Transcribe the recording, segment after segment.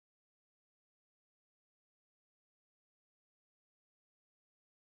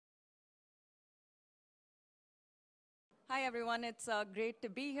Hi everyone, it's great to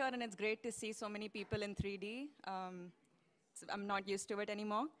be here and it's great to see so many people in 3D. I'm not used to it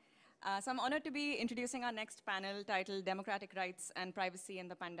anymore. So I'm honored to be introducing our next panel titled Democratic Rights and Privacy in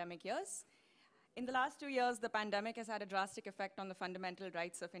the Pandemic Years. In the last 2 years, the pandemic has had a drastic effect on the fundamental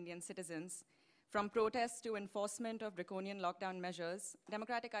rights of Indian citizens. From protests to enforcement of draconian lockdown measures,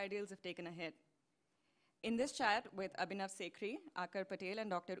 democratic ideals have taken a hit. In this chat with Abhinav Sekhri, Aakar Patel,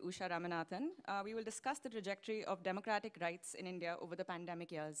 and Dr. Usha Ramanathan, we will discuss the trajectory of democratic rights in India over the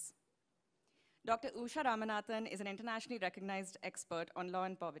pandemic years. Dr. Usha Ramanathan is an internationally recognized expert on law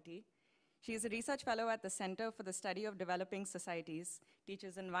and poverty. She is a research fellow at the Center for the Study of Developing Societies,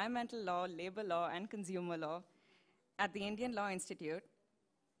 teaches environmental law, labor law, and consumer law at the Indian Law Institute,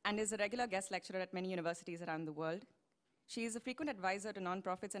 and is a regular guest lecturer at many universities around the world. She is a frequent advisor to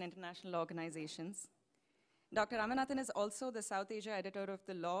nonprofits and international organizations. Dr. Ramanathan is also the South Asia editor of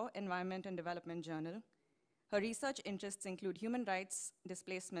the Law, Environment, and Development Journal. Her research interests include human rights,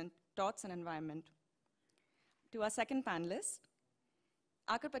 displacement, torts, and environment. To our second panelist,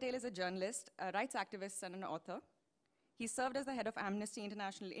 Aakar Patel is a journalist, a rights activist, and an author. He served as the head of Amnesty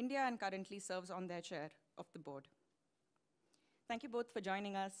International India and currently serves on their chair of the board. Thank you both for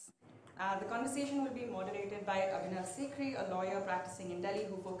joining us. The conversation will be moderated by Abhinav Sekhri, a lawyer practicing in Delhi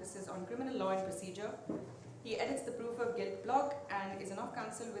who focuses on criminal law and procedure. He edits the Proof of Guilt blog and is an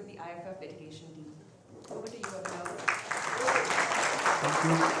off-counsel with the IFF litigation team. Over to you, Abhinav. Thank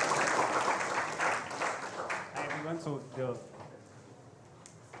you. Hi, everyone. So,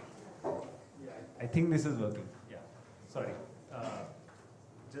 I think this is working. Yeah. Sorry.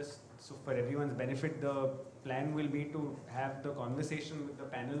 Just so for everyone's benefit, the plan will be to have the conversation with the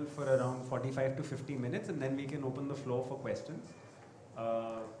panel for around 45 to 50 minutes, and then we can open the floor for questions.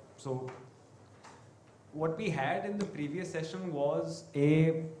 What we had in the previous session was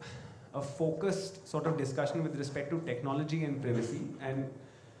a focused sort of discussion with respect to technology and privacy. And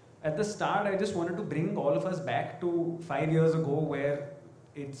at the start, I just wanted to bring all of us back to 5 years ago, where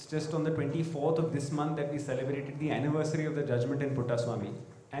it's just on the 24th of this month that we celebrated the anniversary of the judgment in Puttaswamy.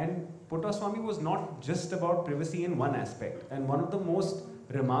 And Puttaswamy was not just about privacy in one aspect. And one of the most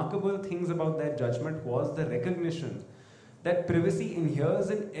remarkable things about that judgment was the recognition that privacy inheres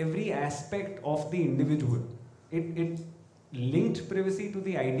in every aspect of the individual. It linked privacy to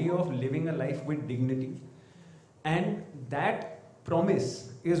the idea of living a life with dignity. And that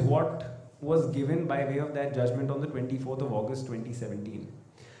promise is what was given by way of that judgment on the 24th of August 2017.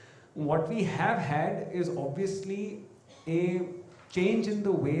 What we have had is obviously a change in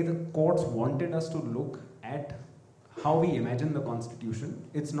the way the courts wanted us to look at how we imagine the Constitution.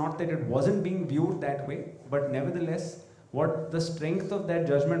 It's not that it wasn't being viewed that way, but nevertheless, what the strength of that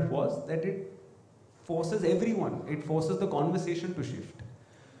judgment was that it forces everyone, it forces the conversation to shift.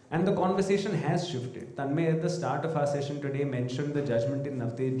 And the conversation has shifted. Tanmay at the start of our session today mentioned the judgment in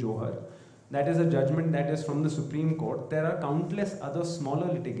Navtej Johar. That is a judgment that is from the Supreme Court. There are countless other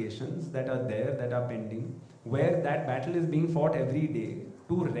smaller litigations that are there, that are pending, where that battle is being fought every day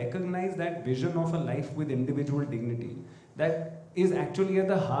to recognize that vision of a life with individual dignity that is actually at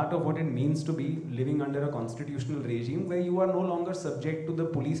the heart of what it means to be living under a constitutional regime where you are no longer subject to the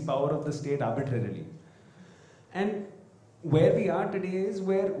police power of the state arbitrarily. And where we are today is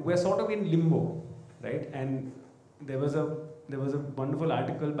where we're sort of in limbo, right? And there was a wonderful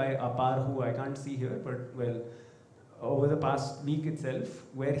article by Apar, who I can't see here, but well, over the past week itself,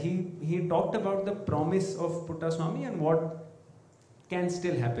 where he talked about the promise of Puttaswamy and what can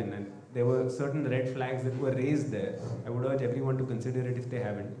still happen. And there were certain red flags that were raised there. I would urge everyone to consider it if they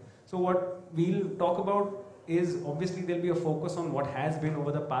haven't. So what we'll talk about is, obviously there'll be a focus on what has been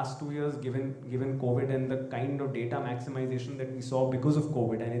over the past 2 years given COVID and the kind of data maximization that we saw because of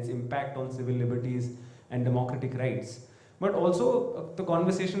COVID and its impact on civil liberties and democratic rights. But also the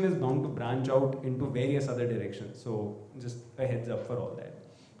conversation is bound to branch out into various other directions. So just a heads up for all that.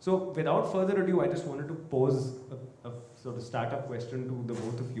 So without further ado, I just wanted to pose a sort of startup question to the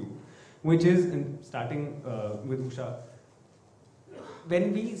both of you, which is, starting with Usha,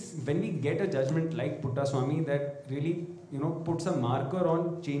 when we get a judgment like Puttaswamy that really puts a marker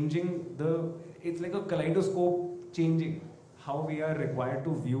on changing it's like a kaleidoscope changing how we are required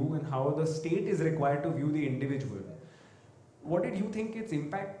to view and how the state is required to view the individual. What did you think its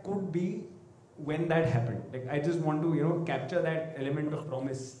impact could be when that happened? Like, I just want to capture that element of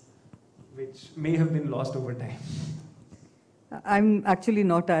promise which may have been lost over time. I'm actually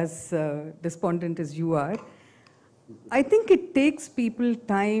not as despondent as you are. I think it takes people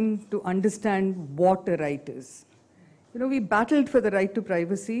time to understand what a right is. We battled for the right to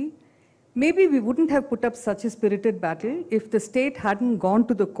privacy, maybe we wouldn't have put up such a spirited battle if the state hadn't gone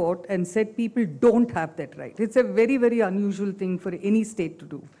to the court and said people don't have that right. It's a very, very unusual thing for any state to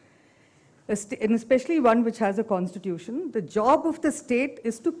do. And especially one which has a constitution. The job of the state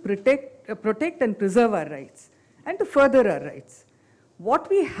is to protect and preserve our rights and to further our rights. What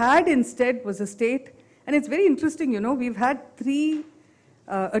we had instead was a state, and it's very interesting, you know, we've had three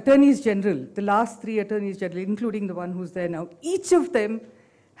attorneys general, the last three attorneys general, including the one who's there now. Each of them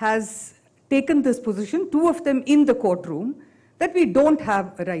has taken this position, two of them in the courtroom, that we don't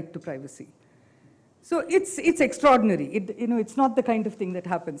have a right to privacy. So it's extraordinary. It's not the kind of thing that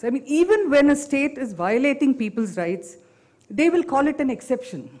happens. I mean, even when a state is violating people's rights, they will call it an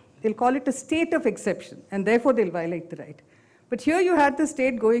exception. They'll call it a state of exception, and therefore they'll violate the right. But here you had the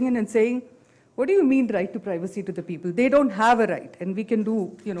state going in and saying, what do you mean right to privacy to the people? They don't have a right, and we can do,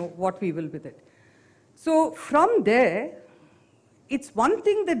 what we will with it. So from there, it's one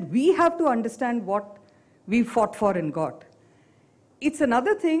thing that we have to understand what we fought for and got. It's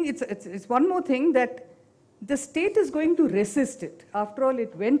another thing, it's one more thing that the state is going to resist it. After all,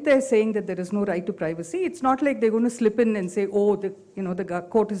 it went there saying that there is no right to privacy. It's not like they're going to slip in and say, oh, the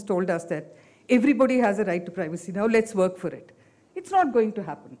court has told us that everybody has a right to privacy. Now let's work for it. It's not going to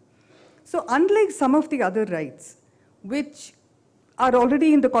happen. So unlike some of the other rights, which are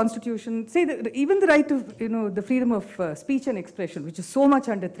already in the Constitution, say even the right of, the freedom of speech and expression, which is so much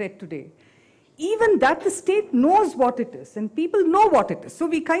under threat today, even that the state knows what it is, and people know what it is. So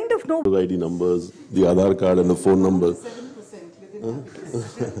we kind of know. The ID numbers, the Aadhaar card and the phone number. 7%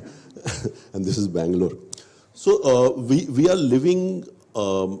 within And this is Bangalore. So we are living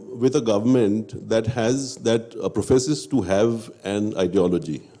with a government that professes to have an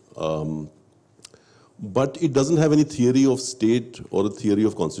ideology. But it doesn't have any theory of state or a theory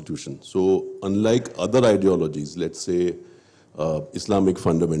of constitution. So unlike other ideologies, let's say Islamic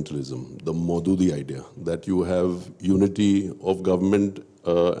fundamentalism, the Maududi idea, that you have unity of government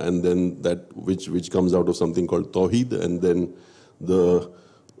and then that which comes out of something called Tawheed, and then the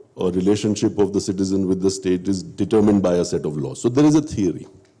relationship of the citizen with the state is determined by a set of laws. So there is a theory.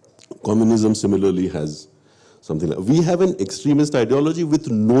 Communism similarly has something like, we have an extremist ideology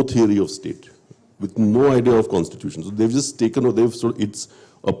with no theory of state, with no idea of constitution. So they've just taken, or it's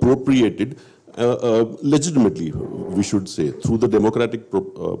appropriated legitimately, we should say, through the democratic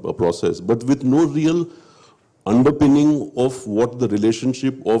process, but with no real underpinning of what the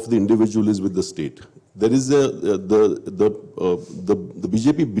relationship of the individual is with the state. There is the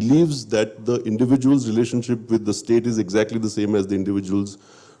BJP believes that the individual's relationship with the state is exactly the same as the individual's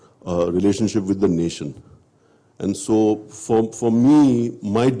relationship with the nation. And so for me,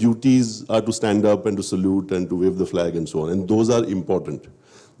 my duties are to stand up and to salute and to wave the flag and so on. And those are important.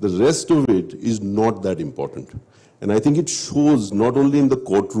 The rest of it is not that important. And I think it shows not only in the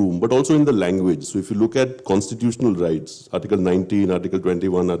courtroom, but also in the language. So if you look at constitutional rights, Article 19, Article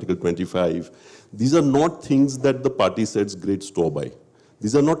 21, Article 25, these are not things that the party sets great store by.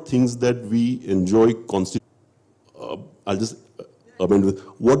 These are not things that we enjoy I'll just amend with,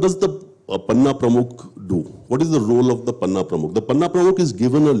 what does the Panna Pramukh do? What is the role of the Panna Pramukh? The Panna Pramukh is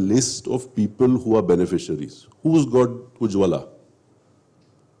given a list of people who are beneficiaries. Who's got Ujjwala?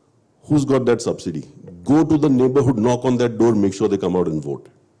 Who's got that subsidy? Go to the neighborhood, knock on that door, make sure they come out and vote.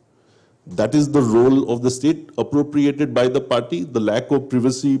 That is the role of the state, appropriated by the party, the lack of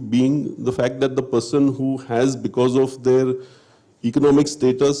privacy being the fact that the person who has, because of their economic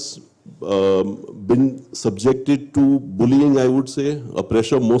status, been subjected to bullying, I would say, a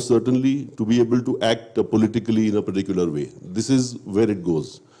pressure most certainly, to be able to act politically in a particular way. This is where it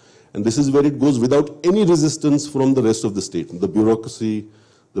goes. And this is where it goes without any resistance from the rest of the state. The bureaucracy,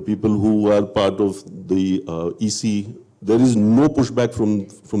 the people who are part of the EC, there is no pushback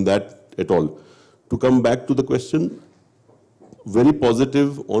from that at all. To come back to the question, very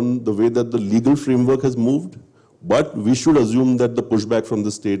positive on the way that the legal framework has moved, but we should assume that the pushback from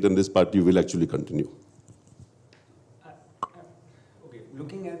the state and this party will actually continue. Okay,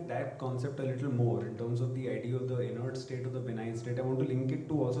 looking at that concept a little more in terms of the idea of the inert state or the benign state, I want to link it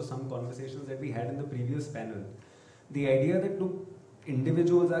to also some conversations that we had in the previous panel. The idea that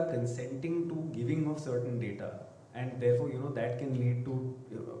individuals are consenting to giving of certain data, and therefore, that can lead to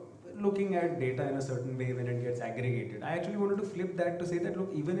looking at data in a certain way when it gets aggregated. I actually wanted to flip that to say that,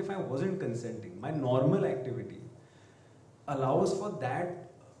 look, even if I wasn't consenting, my normal activity allows for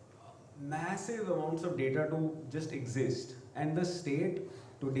that massive amounts of data to just exist. And the state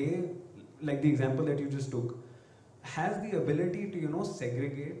today, like the example that you just took, has the ability to,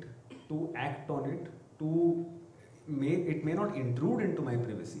 segregate, to act on it, it may not intrude into my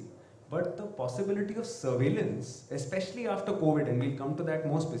privacy, But the possibility of surveillance, especially after COVID, and we'll come to that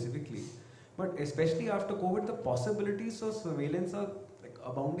more specifically, but especially after COVID, the possibilities of surveillance are like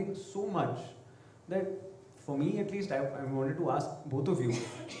abounding so much that for me at least, I wanted to ask both of you,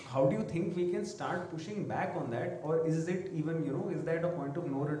 how do you think we can start pushing back on that? Or is it even, is that a point of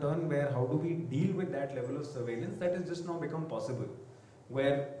no return where how do we deal with that level of surveillance that has just now become possible?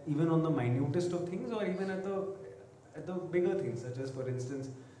 Where even on the minutest of things or even at the bigger things, such as for instance,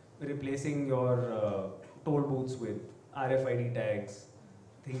 replacing your toll booths with RFID tags,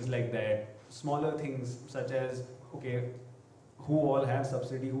 things like that, smaller things such as, okay, who all have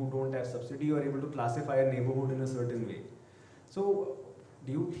subsidy, who don't have subsidy, you are able to classify a neighborhood in a certain way. So,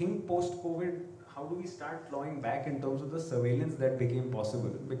 do you think post-COVID, how do we start clawing back in terms of the surveillance that became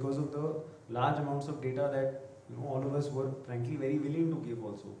possible because of the large amounts of data that all of us were frankly very willing to give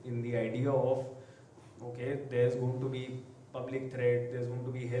also, in the idea of, okay, there's going to be public threat, there's going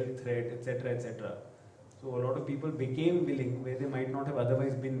to be health threat, etc., etc. So a lot of people became willing where they might not have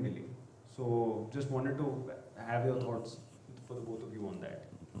otherwise been willing. So just wanted to have your thoughts for the both of you on that.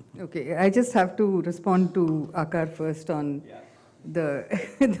 Okay, I just have to respond to Aakar first on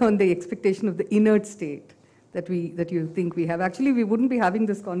on the expectation of the inert state that you think we have. Actually, we wouldn't be having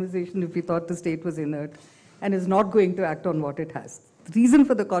this conversation if we thought the state was inert and is not going to act on what it has. The reason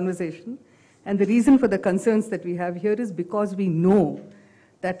for the conversation and the reason for the concerns that we have here is because we know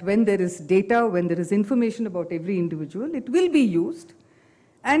that when there is data, when there is information about every individual, it will be used,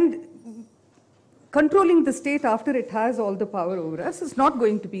 and controlling the state after it has all the power over us is not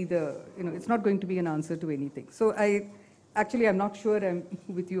going to be it's not going to be an answer to anything. So I'm not sure I'm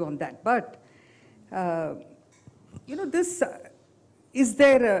with you on that. But, is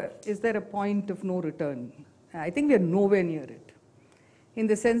there a point of no return? I think we are nowhere near it. In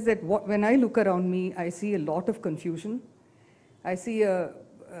the sense that when I look around me, I see a lot of confusion. I see a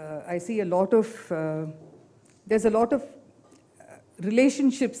lot of, there's a lot of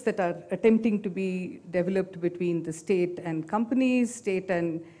relationships that are attempting to be developed between the state and companies, state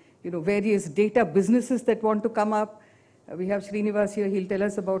and various data businesses that want to come up. We have Srinivas here, he'll tell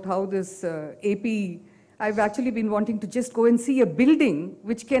us about how this AP, I've actually been wanting to just go and see a building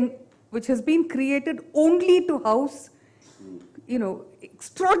which has been created only to house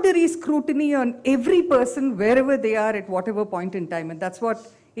extraordinary scrutiny on every person wherever they are at whatever point in time, and that's what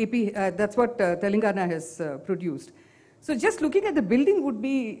Telangana has produced. So just looking at the building would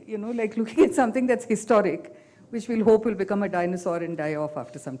be, like looking at something that's historic, which we'll hope will become a dinosaur and die off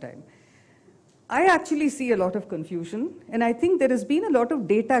after some time. I actually see a lot of confusion, and I think there has been a lot of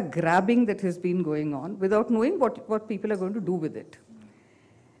data grabbing that has been going on without knowing what people are going to do with it.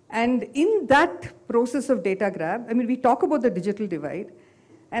 And in that process of data grab, we talk about the digital divide,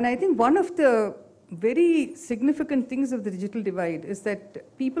 and I think one of the very significant things of the digital divide is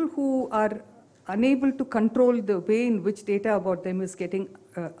that people who are unable to control the way in which data about them is getting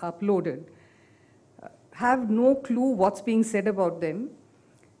uploaded have no clue what's being said about them.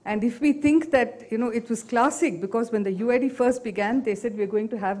 And if we think that, it was classic, because when the UID first began, they said we're going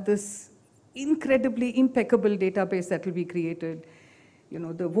to have this incredibly impeccable database that will be created.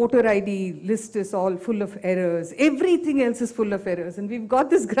 The voter ID list is all full of errors. Everything else is full of errors. And we've got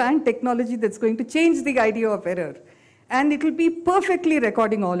this grand technology that's going to change the idea of error. And it will be perfectly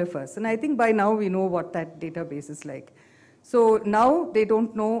recording all of us. And I think by now we know what that database is like. So now they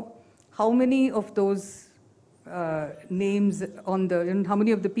don't know how many of those names on how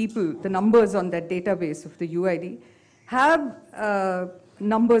many of the people, the numbers on that database of the UID have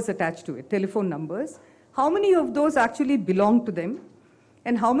numbers attached to it, telephone numbers. How many of those actually belong to them?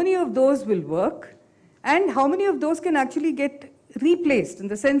 And how many of those will work? And how many of those can actually get replaced? In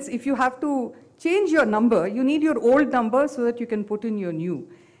the sense, if you have to change your number, you need your old number so that you can put in your new.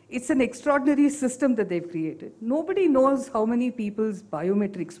 It's an extraordinary system that they've created. Nobody knows how many people's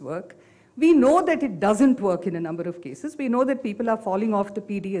biometrics work. We know that it doesn't work in a number of cases. We know that people are falling off the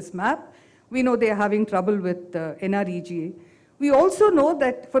PDS map. We know they're having trouble with NREGA. We also know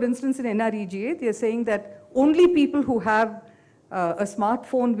that, for instance, in NREGA, they're saying that only people who have a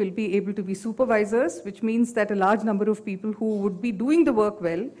smartphone will be able to be supervisors, which means that a large number of people who would be doing the work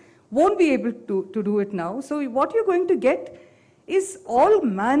well won't be able to do it now. So what you're going to get is all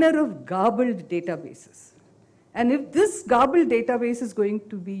manner of garbled databases. And if this garbled database is going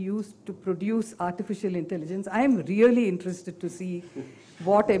to be used to produce artificial intelligence, I am really interested to see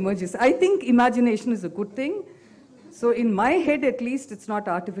what emerges. I think imagination is a good thing. So in my head, at least, it's not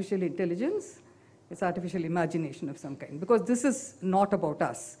artificial intelligence. It's artificial imagination of some kind, because this is not about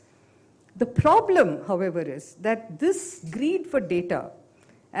us. The problem, however, is that this greed for data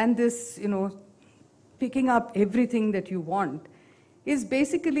and this, picking up everything that you want is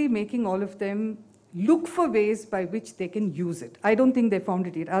basically making all of them look for ways by which they can use it. I don't think they found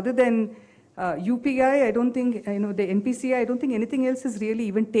it yet. Other than UPI, I don't think, the NPCI, I don't think anything else has really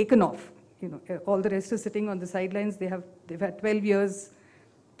even taken off. All the rest is sitting on the sidelines. They've had 12 years,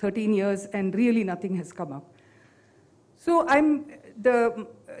 13 years, and really nothing has come up. So I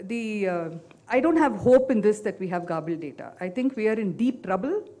don't have hope in this that we have garbled data. I think we are in deep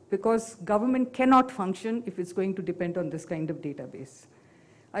trouble because government cannot function if it's going to depend on this kind of database.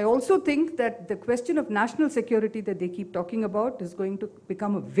 I also think that the question of national security that they keep talking about is going to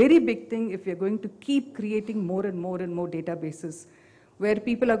become a very big thing if we're going to keep creating more and more and more databases where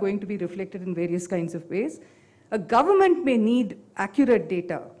people are going to be reflected in various kinds of ways. A government may need accurate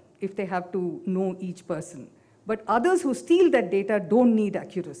data if they have to know each person, but others who steal that data don't need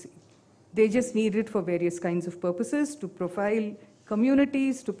accuracy. They just need it for various kinds of purposes, to profile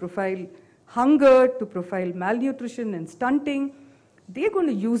communities, to profile hunger, to profile malnutrition and stunting. They're going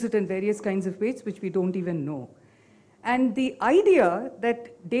to use it in various kinds of ways which we don't even know. And the idea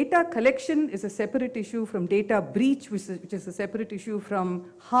that data collection is a separate issue from data breach, which is a separate issue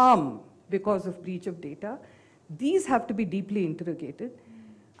from harm because of breach of data, these have to be deeply interrogated.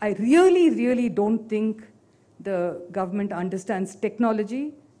 I really, really don't think the government understands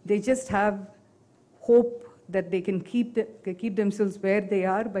technology. They just have hope that they can keep themselves where they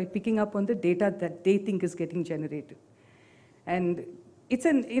are by picking up on the data that they think is getting generated. And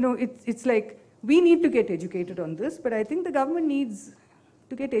it's like, we need to get educated on this, but I think the government needs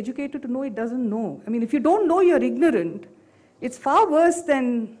to get educated to know it doesn't know. I mean, if you don't know, you're ignorant. It's far worse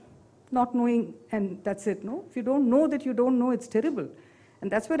than not knowing, and that's it, no? If you don't know that you don't know, it's terrible.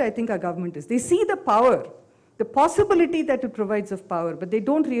 And that's where I think our government is. They see the power, the possibility that it provides of power, but they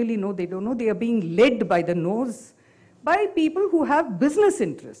don't really know, they don't know. They are being led by the nose by people who have business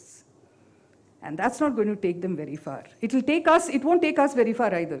interests. And that's not going to take them very far. It won't take us very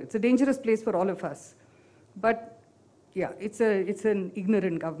far either. It's a dangerous place for all of us. But yeah, it's an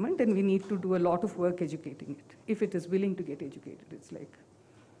ignorant government, and we need to do a lot of work educating it. If it is willing to get educated, it's like.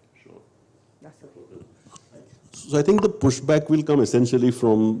 Sure. That's it. So I think the pushback will come essentially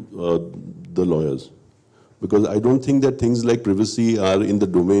from the lawyers, because I don't think that things like privacy are in the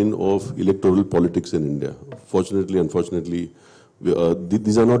domain of electoral politics in India. Fortunately, unfortunately,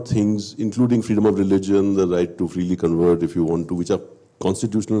 these are not things, including freedom of religion, the right to freely convert if you want to, which are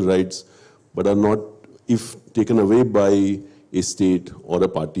constitutional rights, but are not, if taken away by a state or a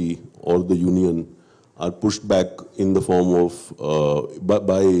party or the union, are pushed back in the form of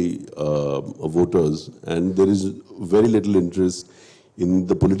by voters, and there is very little interest in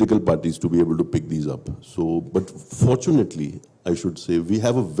the political parties to be able to pick these up. So, but fortunately, I should say, we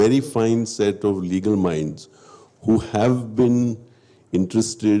have a very fine set of legal minds who have been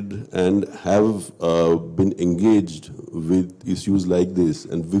interested and have been engaged with issues like this,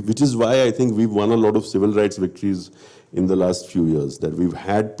 and which is why I think we've won a lot of civil rights victories in the last few years, that we've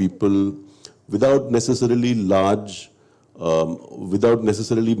had people without necessarily without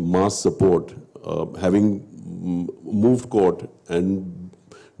necessarily mass support, having moved court and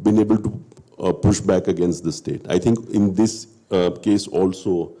been able to push back against the state. I think in this case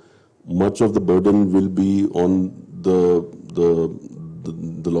also, much of the burden will be on the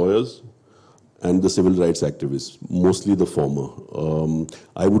lawyers and the civil rights activists, mostly the former.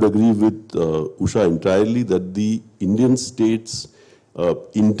 I would agree with Usha entirely that the Indian state's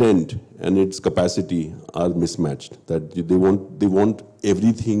intent and its capacity are mismatched. That they want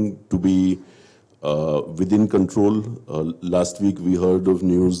everything to be within control. Last week we heard of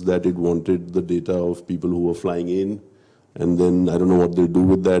news that it wanted the data of people who were flying in, and then I don't know what they'll do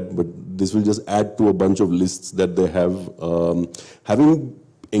with that, but this will just add to a bunch of lists that they have. Having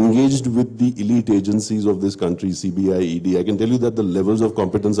engaged with the elite agencies of this country, CBI, ED, I can tell you that the levels of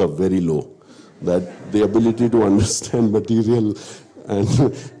competence are very low. That the ability to understand material and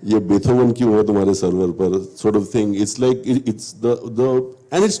ye Beethoven kyun hai tumhare server par sort of thing, it's like it's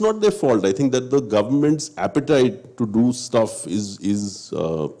and it's not their fault. I think that the government's appetite to do stuff is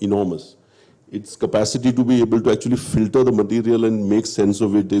enormous. Its capacity to be able to actually filter the material and make sense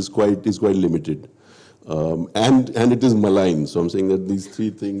of it is quite limited. And it is malign. So I'm saying that these three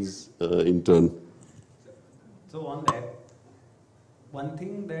things in turn. So on that, one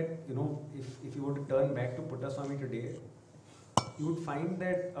thing that, if you were to turn back to Puttaswamy today, you would find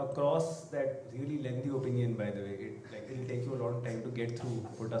that across that really lengthy opinion, by the way, it'll take you a lot of time to get through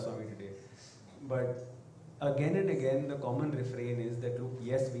Puttaswamy today. But again and again, the common refrain is that, look,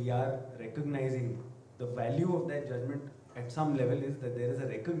 yes, we are recognizing the value of that judgment at some level is that there is a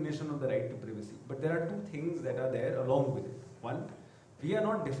recognition of the right to privacy. But there are two things that are there along with it. One, we are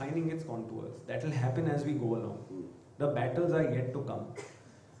not defining its contours. That will happen as we go along. The battles are yet to come.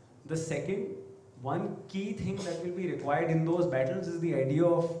 The second, one key thing that will be required in those battles is the idea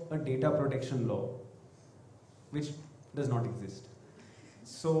of a data protection law, which does not exist.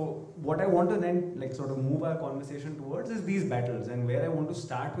 So what I want to then sort of move our conversation towards is these battles, and where I want to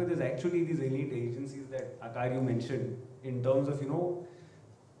start with is actually these elite agencies that Aakar you mentioned, in terms of,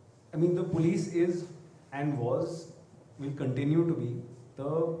 I mean, the police is and will continue to be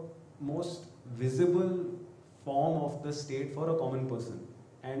the most visible form of the state for a common person.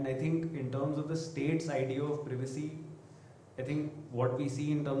 And I think in terms of the state's idea of privacy, I think what we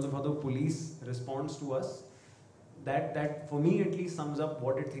see in terms of how the police responds to us, that for me at least sums up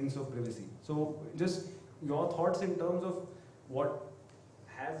what it thinks of privacy. So just your thoughts in terms of what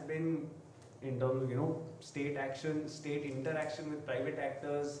has been in terms of, state action, state interaction with private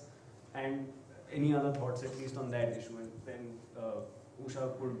actors, and any other thoughts at least on that issue. And then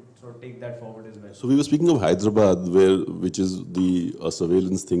Usha could sort of take that forward as well. So we were speaking of Hyderabad, which is the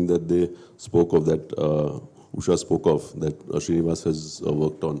surveillance thing that they spoke of, that Usha spoke of, that Srinivas has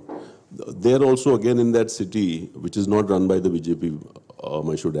worked on. There also, again, in that city, which is not run by the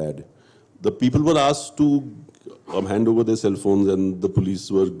BJP, I should add, the people were asked to hand over their cell phones, and the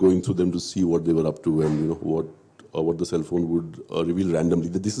police were going through them to see what they were up to and what the cell phone would reveal randomly.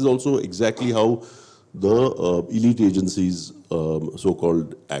 This is also exactly how the elite agencies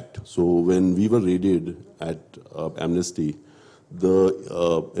so-called act. So when we were raided at Amnesty,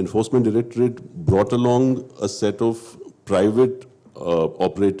 the Enforcement Directorate brought along a set of private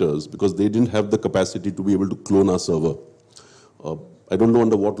operators because they didn't have the capacity to be able to clone our server. I don't know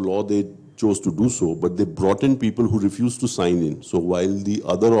under what law they chose to do so, but they brought in people who refused to sign in. So while the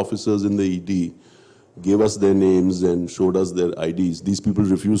other officers in the ED gave us their names and showed us their IDs, these people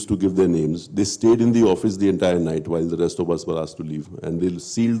refused to give their names. They stayed in the office the entire night while the rest of us were asked to leave. And they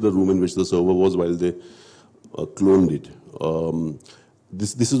sealed the room in which the server was while they cloned it.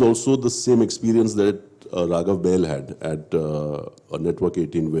 This is also the same experience that Raghav Bail had at Network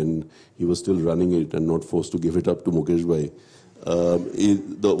 18 when he was still running it and not forced to give it up to Mukesh Bhai.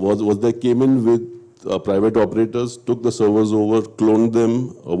 They came in with private operators, took the servers over, cloned them.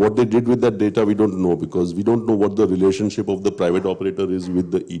 What they did with that data, we don't know, because we don't know what the relationship of the private operator is with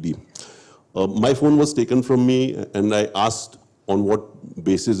the ED. My phone was taken from me, and I asked on what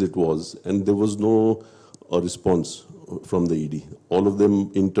basis it was, and there was no response from the ED. All of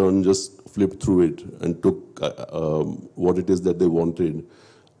them, in turn, just flipped through it and took what it is that they wanted.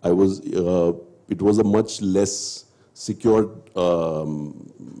 It was a much less secure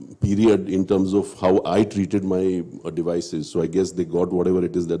period in terms of how I treated my devices. So I guess they got whatever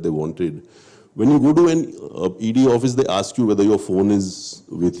it is that they wanted. When you go to an ED office, they ask you whether your phone is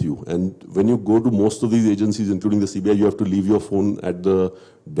with you. And when you go to most of these agencies, including the CBI, you have to leave your phone at the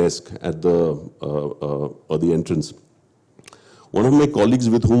desk at the entrance. One of my colleagues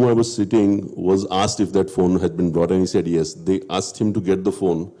with whom I was sitting was asked if that phone had been brought, and he said yes. They asked him to get the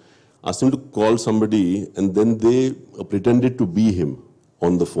phone, asked him to call somebody, and then they pretended to be him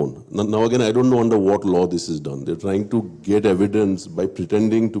on the phone. Now again, I don't know under what law this is done. They're trying to get evidence by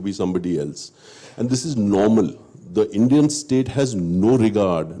pretending to be somebody else. And this is normal. The Indian state has no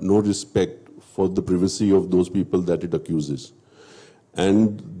regard, no respect for the privacy of those people that it accuses.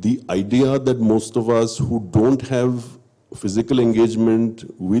 And the idea that most of us who don't have physical engagement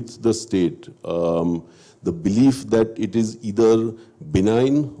with the state, the belief that it is either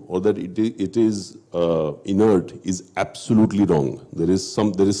benign or that it is inert is absolutely wrong. There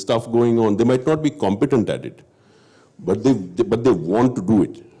is stuff going on. They might not be competent at it, but they want to do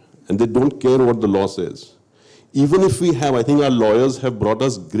it, and they don't care what the law says. Even if we have, I think our lawyers have brought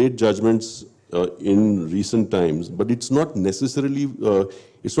us great judgments in recent times, but it's not necessary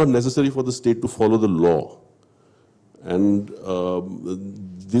for the state to follow the law. And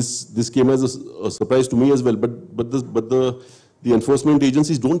this came as a surprise to me as well. But the enforcement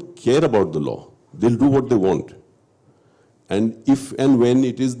agencies don't care about the law. They'll do what they want. And if and when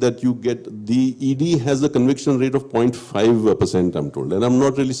it is that you get, the ED has a conviction rate of 0.5%, I'm told. And I'm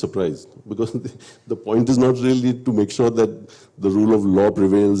not really surprised, because the point is not really to make sure that the rule of law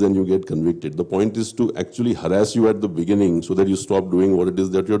prevails and you get convicted. The point is to actually harass you at the beginning so that you stop doing what it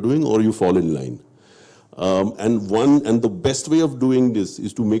is that you're doing, or you fall in line. And the best way of doing this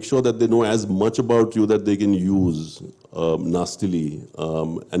is to make sure that they know as much about you that they can use nastily,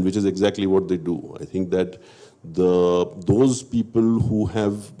 and which is exactly what they do. I think that those people who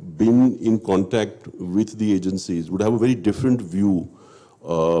have been in contact with the agencies would have a very different view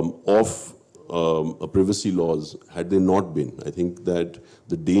of privacy laws had they not been. I think that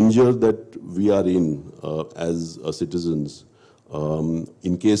the danger that we are in as citizens,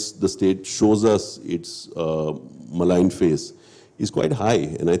 in case the state shows us its malign face is quite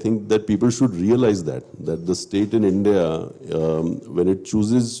high. And I think that people should realize that the state in India, when it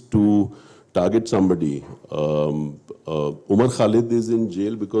chooses to target somebody, Umar Khalid is in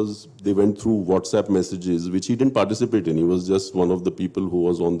jail because they went through WhatsApp messages, which he didn't participate in. He was just one of the people who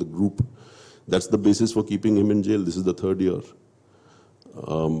was on the group. That's the basis for keeping him in jail. This is the 3rd year.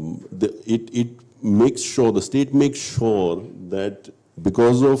 It makes sure, the state makes sure that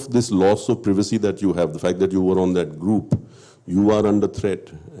because of this loss of privacy that you have, the fact that you were on that group, you are under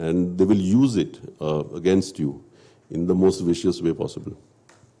threat, and they will use it against you in the most vicious way possible.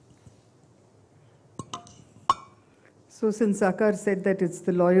 So since Aakar said that it's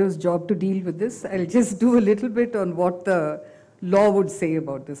the lawyer's job to deal with this, I'll just do a little bit on what the law would say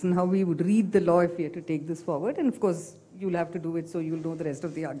about this and how we would read the law if we had to take this forward. And of course, you'll have to do it so you'll know the rest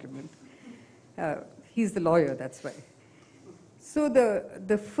of the argument. He's the lawyer, that's why. So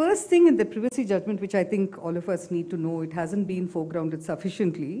the first thing in the privacy judgment, which I think all of us need to know, it hasn't been foregrounded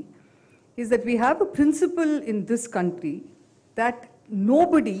sufficiently, is that we have a principle in this country that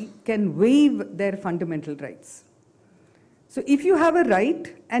nobody can waive their fundamental rights. So if you have a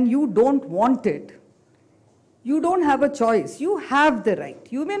right and you don't want it, you don't have a choice. You have the right.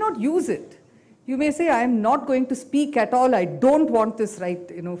 You may not use it. You may say, I am not going to speak at all. I don't want this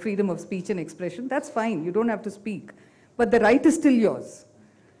right, freedom of speech and expression. That's fine. You don't have to speak. But the right is still yours.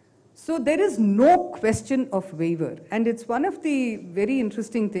 So there is no question of waiver. And it's one of the very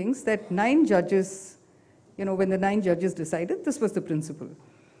interesting things that 9 judges, when the 9 judges decided, this was the principle.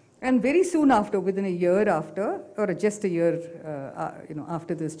 And very soon after, within a year after, or just a year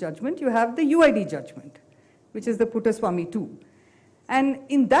after this judgment, you have the UID judgment, which is the Puttaswamy 2. And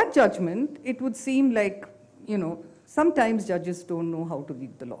in that judgment, it would seem like, sometimes judges don't know how to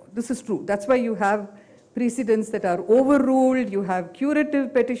read the law. This is true. That's why you have precedents that are overruled, you have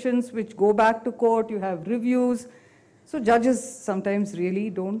curative petitions which go back to court, you have reviews. So judges sometimes really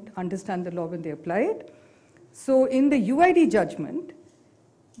don't understand the law when they apply it. So in the UID judgment,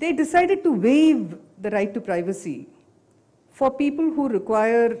 they decided to waive the right to privacy for people who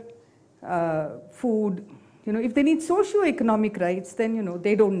require food. If they need socio-economic rights, then,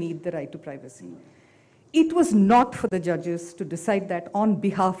 they don't need the right to privacy. It was not for the judges to decide that on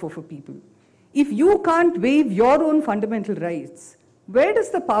behalf of a people. If you can't waive your own fundamental rights, where does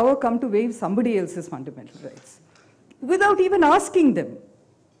the power come to waive somebody else's fundamental rights? Without even asking them.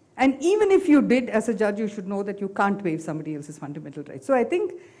 And even if you did, as a judge, you should know that you can't waive somebody else's fundamental rights. So I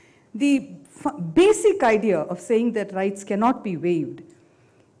think the basic idea of saying that rights cannot be waived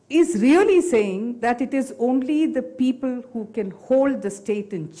is really saying that it is only the people who can hold the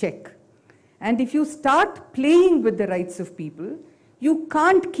state in check. And if you start playing with the rights of people, you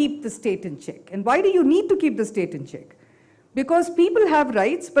can't keep the state in check. And why do you need to keep the state in check? Because people have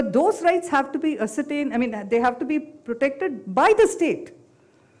rights, but those rights have to be ascertained, they have to be protected by the state.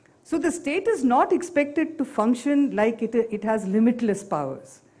 So the state is not expected to function like it has limitless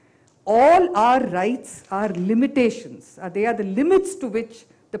powers. All our rights are limitations. They are the limits to which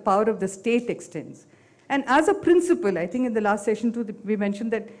the power of the state extends. And as a principle, I think in the last session too, we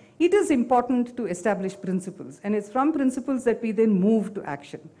mentioned that it is important to establish principles. And it's from principles that we then move to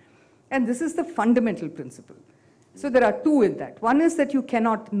action. And this is the fundamental principle. So there are 2 in that. One is that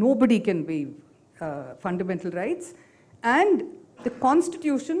nobody can waive fundamental rights. And the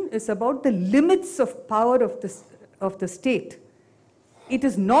Constitution is about the limits of power of the state. It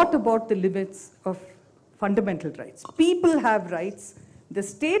is not about the limits of fundamental rights. People have rights. The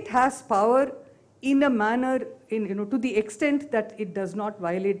state has power in a manner, to the extent that it does not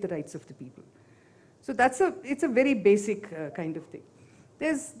violate the rights of the people. So it's a very basic kind of thing.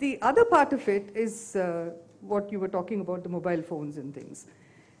 There's the other part of it is what you were talking about, the mobile phones and things.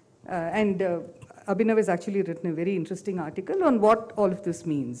 Abhinav has actually written a very interesting article on what all of this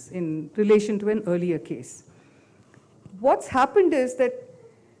means in relation to an earlier case. What's happened is that,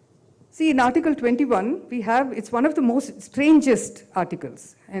 see, in Article 21, it's one of the most strangest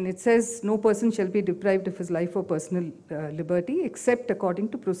articles. And it says, no person shall be deprived of his life or personal liberty except according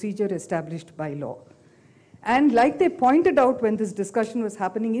to procedure established by law. And like they pointed out when this discussion was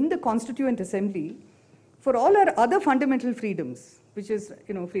happening in the Constituent Assembly, for all our other fundamental freedoms, which is,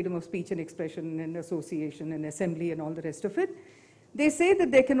 freedom of speech and expression and association and assembly and all the rest of it, they say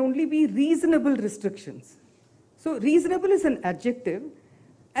that there can only be reasonable restrictions. So reasonable is an adjective,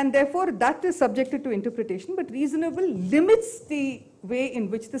 and therefore that is subjected to interpretation, but reasonable limits the way in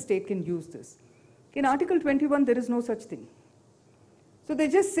which the state can use this. In Article 21, there is no such thing. So they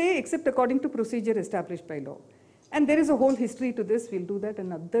just say, except according to procedure established by law. And there is a whole history to this. We'll do that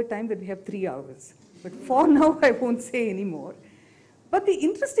another time when we have 3 hours. But for now, I won't say any more. But the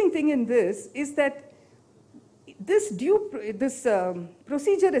interesting thing in this is that this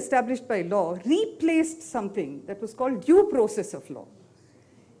procedure established by law replaced something that was called due process of law.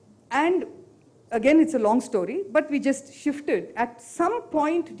 And again, it's a long story, but we just shifted at some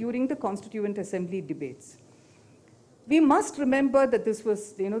point during the Constituent Assembly debates. We must remember that this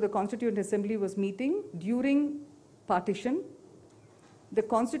was, the Constituent Assembly was meeting during partition. The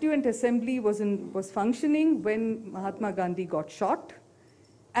Constituent Assembly was functioning when Mahatma Gandhi got shot.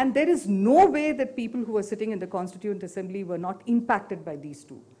 And there is no way that people who were sitting in the Constituent Assembly were not impacted by these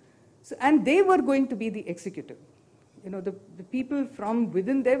two. So, and they were going to be the executive. The people from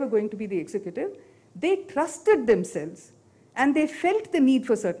within there were going to be the executive. They trusted themselves and they felt the need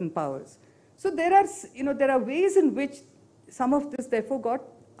for certain powers. So there are ways in which some of this therefore got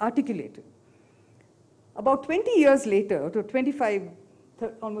articulated. About 20 years later, or 25,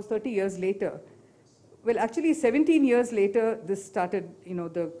 almost 30 years later, well, actually 17 years later, this started,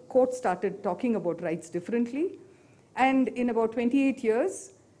 the court started talking about rights differently. And in about 28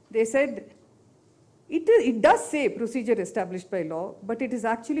 years, they said, it does say procedure established by law, but it is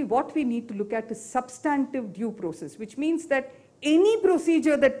actually what we need to look at is substantive due process, which means that any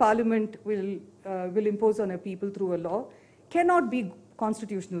procedure that Parliament will impose on a people through a law cannot be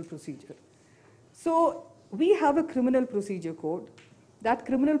constitutional procedure. So we have a criminal procedure code. That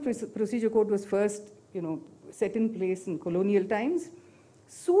criminal procedure code was first, set in place in colonial times.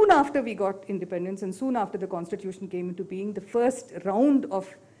 Soon after we got independence and soon after the Constitution came into being, the first round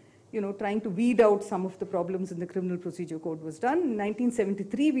of trying to weed out some of the problems in the criminal procedure code was done. In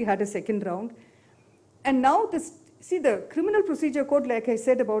 1973, we had a second round. And now, the criminal procedure code, like I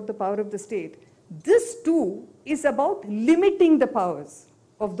said about the power of the state, this too is about limiting the powers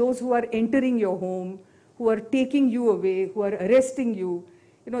of those who are entering your home, who are taking you away, who are arresting you,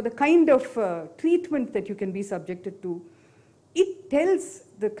 the kind of treatment that you can be subjected to. It tells,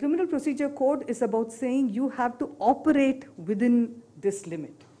 the criminal procedure code is about saying you have to operate within this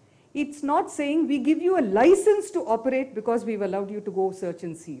limit. It's not saying we give you a license to operate because we've allowed you to go search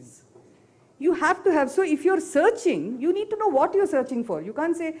and seize. You have to have, so if you're searching, you need to know what you're searching for. You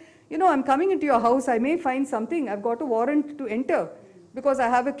can't say, I'm coming into your house, I may find something, I've got a warrant to enter because I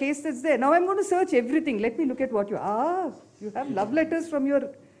have a case that's there. Now I'm going to search everything. Let me look at what you have love letters from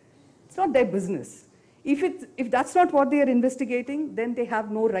it's not their business. If that's not what they are investigating, then they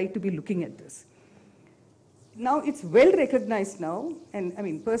have no right to be looking at this. Now, it's well recognized now, and I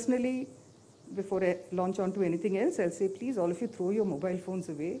mean, personally, before I launch on to anything else, I'll say, please, all of you throw your mobile phones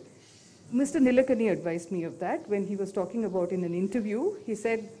away. Mr. Nilekani advised me of that when he was talking about in an interview. He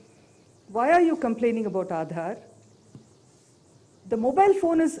said, why are you complaining about Aadhaar? The mobile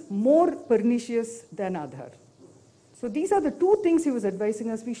phone is more pernicious than Aadhaar. So these are the two things he was advising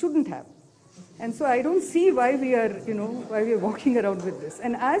us we shouldn't have. And so I don't see why we are, why we are walking around with this.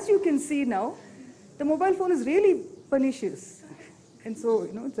 And as you can see now, the mobile phone is really pernicious. And so,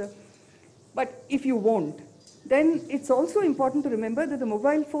 but if you won't, then it's also important to remember that the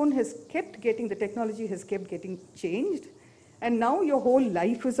mobile phone the technology has kept getting changed. And now your whole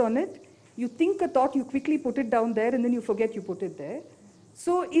life is on it. You think a thought, you quickly put it down there, and then you forget you put it there.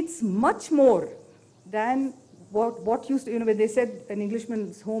 So it's much more than what used to, when they said an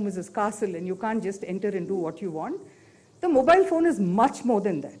Englishman's home is his castle and you can't just enter and do what you want. The mobile phone is much more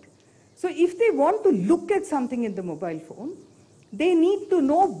than that. So if they want to look at something in the mobile phone, they need to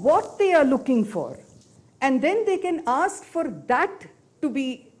know what they are looking for. And then they can ask for that to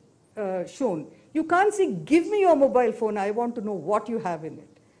be shown. You can't say, give me your mobile phone, I want to know what you have in it.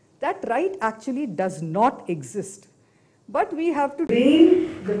 That right actually does not exist. But we have to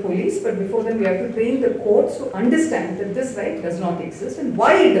train the police, but before then we have to train the courts to understand that this right does not exist and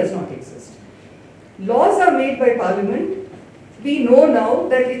why it does not exist. Laws are made by Parliament. We know now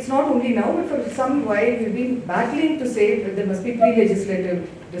that it's not only now, but for some while we've been battling to say that there must be pre-legislative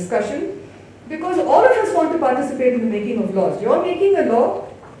discussion because all of us want to participate in the making of laws. You're making a law,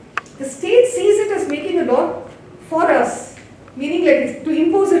 the state sees it as making a law for us, meaning like it's to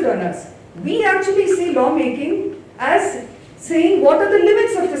impose it on us. We actually see lawmaking as saying what are the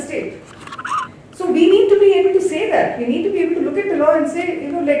limits of the state. So we need to be able to say that. We need to be able to look at the law and say,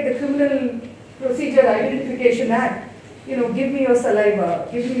 like the Criminal Procedure Identification Act, give me your saliva,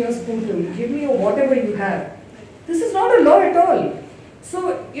 give me your sputum, give me your whatever you have. This is not a law at all.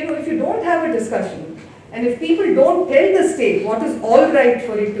 So, if you don't have a discussion, and if people don't tell the state what is all right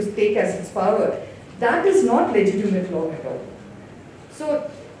for it to take as its power, that is not legitimate law at all. So,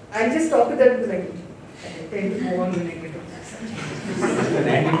 I'll just talk to that because I tend to go on when I get on that. An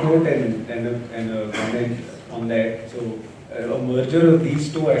anecdote and a comment on that. So, a merger of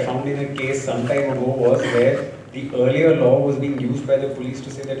these two I found in a case some time ago was where the earlier law was being used by the police to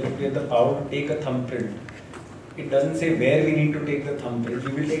say that if we had the power to take a thumbprint it doesn't say where we need to take the thumbprint.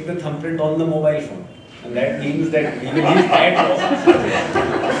 We will take the thumbprint on the mobile phone. And that means that we will use that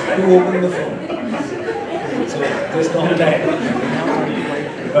to open the phone. So just on that.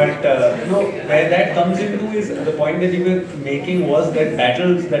 But where that comes into is the point that you were making was that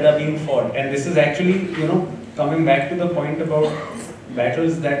battles that are being fought. And this is actually, coming back to the point about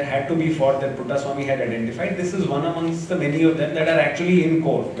battles that had to be fought that Puttaswamy had identified. This is one amongst the many of them that are actually in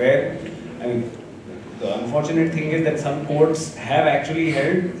court, where, I mean, the unfortunate thing is that some courts have actually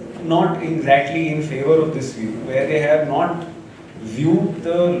held not exactly in favor of this view, where they have not viewed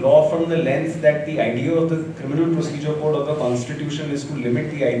the law from the lens that the idea of the Criminal Procedure Code of the Constitution is to limit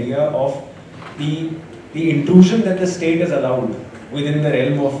the idea of the intrusion that the state has allowed within the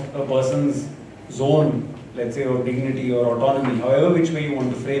realm of a person's zone, let's say, or dignity or autonomy, however which way you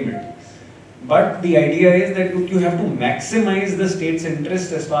want to frame it. But the idea is that you have to maximize the state's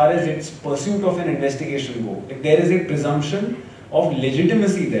interest as far as its pursuit of an investigation go. If there is a presumption of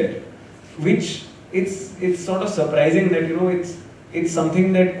legitimacy there, which it's sort of surprising that it's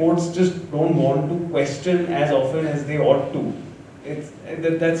something that courts just don't want to question as often as they ought to.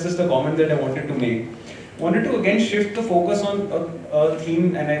 That's just a comment that I wanted to make. Wanted to again shift the focus on a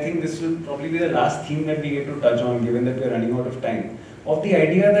theme, and I think this will probably be the last theme that we get to touch on, given that we are running out of time, of the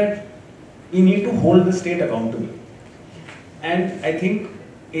idea that we need to hold the state accountable. And I think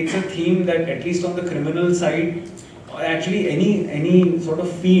it's a theme that, at least on the criminal side, or actually any sort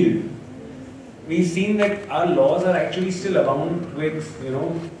of field, we've seen that our laws are actually still abound with,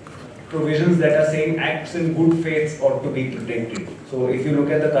 provisions that are saying acts in good faith ought to be protected. So if you look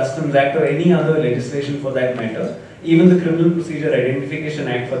at the Customs Act or any other legislation for that matter, even the Criminal Procedure Identification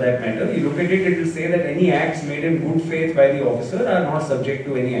Act for that matter, you look at it, it will say that any acts made in good faith by the officer are not subject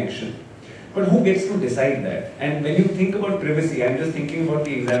to any action. But who gets to decide that? And when you think about privacy, I'm just thinking about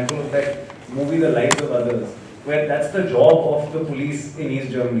the example of that movie, The Lives of Others, where that's the job of the police in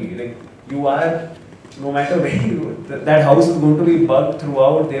East Germany. Like, you are, no matter where that house is going to be bugged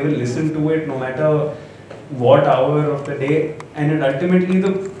throughout, they will listen to it no matter what hour of the day, and then ultimately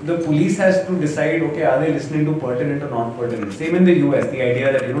the police has to decide, okay, are they listening to pertinent or not pertinent? Same in the US, the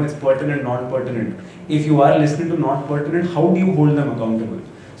idea that, it's pertinent, not pertinent. If you are listening to not pertinent, how do you hold them accountable?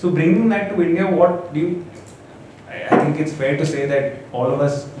 So bringing that to India, I think it's fair to say that all of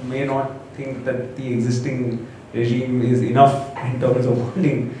us may not think that the existing regime is enough in terms of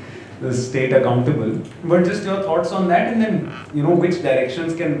holding the state accountable. But just your thoughts on that, and then, which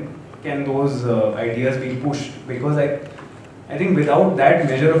directions can those ideas be pushed? Because I think without that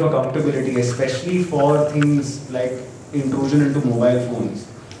measure of accountability, especially for things like intrusion into mobile phones,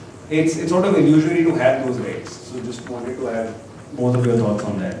 it's sort of illusory to have those rights. So just wanted to have both of your thoughts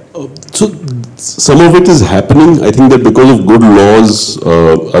on that. So some of it is happening. I think that because of good laws,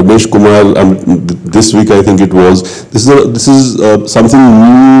 Arnesh Kumar, this week I think it was, this is something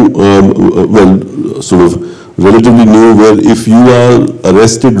new, sort of relatively new, where if you are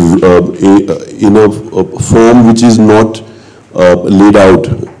arrested in a form which is not laid out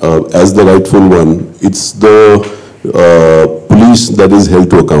as the rightful one, it's the police that is held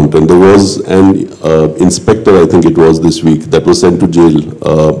to account. And there was an inspector, I think it was this week, that was sent to jail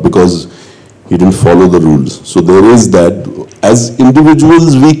because he didn't follow the rules. So there is that. As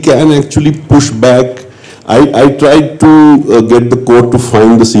individuals, we can actually push back. I tried to get the court to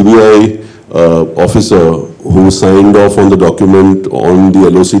find the CBI officer who signed off on the document on the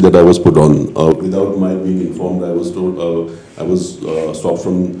LOC that I was put on. Without my being informed, I was told, I was stopped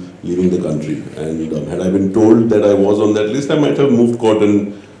from leaving the country. And had I been told that I was on that list, I might have moved court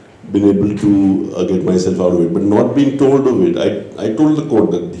and been able to get myself out of it. But not being told of it, I told the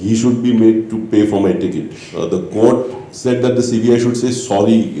court that he should be made to pay for my ticket. The court said that the CBI should say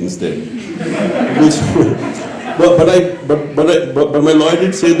sorry instead. But my lawyer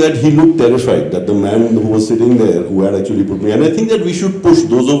did say that he looked terrified, that the man who was sitting there, who had actually put me, and I think that we should push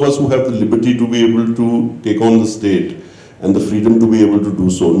those of us who have the liberty to be able to take on the state and the freedom to be able to do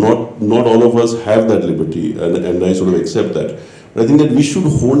so. Not all of us have that liberty, and I sort of accept that. But I think that we should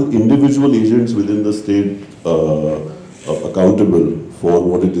hold individual agents within the state accountable for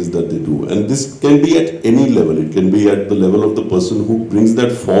what it is that they do. And this can be at any level. It can be at the level of the person who brings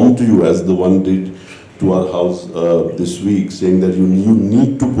that form to you, as the one did to our house this week, saying that you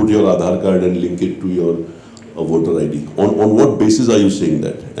need to put your Aadhaar card and link it to your voter ID. On what basis are you saying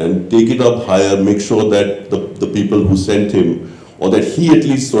that? And take it up higher, make sure that the people who sent him, or that he at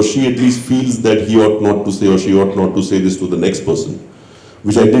least or she at least feels that he ought not to say or she ought not to say this to the next person,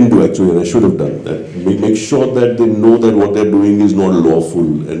 which I didn't do actually, and I should have done that. Make sure that they know that what they're doing is not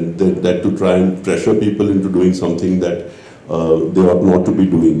lawful, and that to try and pressure people into doing something that they ought not to be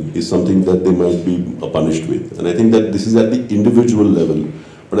doing is something that they might be punished with. And I think that this is at the individual level.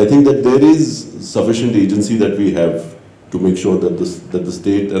 But I think that there is sufficient agency that we have to make sure that the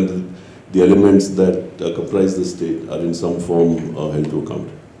state and the elements that comprise the state are in some form held to account.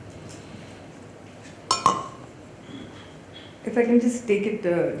 If I can just take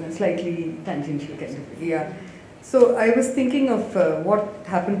it slightly tangential kind of, yeah. So I was thinking of what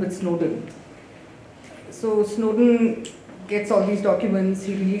happened with Snowden. So Snowden gets all these documents,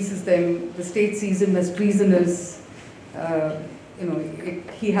 he releases them, the state sees him as treasonous,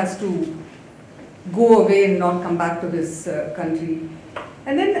 he has to go away and not come back to his country.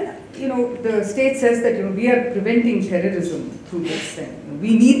 And then, the state says that, we are preventing terrorism through this, and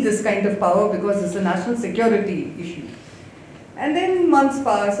we need this kind of power because it's a national security issue. And then months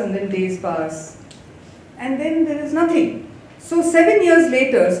pass, and then days pass, and then there is nothing. So 7 years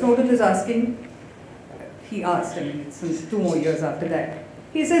later, Snowden is asking, he asked, since 2 more years after that,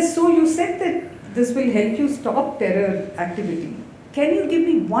 he says, so you said that this will help you stop terror activity. Can you give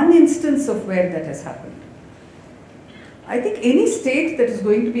me one instance of where that has happened? I think any state that is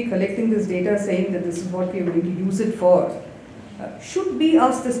going to be collecting this data saying that this is what we are going to use it for, should be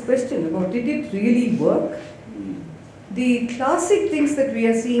asked this question about, did it really work? The classic things that we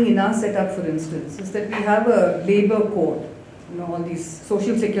are seeing in our setup, for instance, is that we have a labor code, all these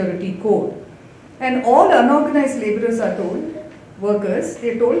social security code. And all unorganized laborers are told, workers,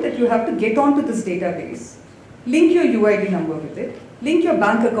 they're told that you have to get onto this database, link your UID number with it, link your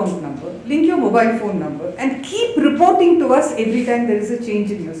bank account number, link your mobile phone number, and keep reporting to us every time there is a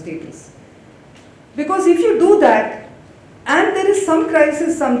change in your status. Because if you do that, and there is some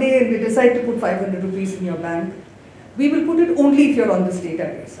crisis someday and we decide to put 500 rupees in your bank, we will put it only if you're on this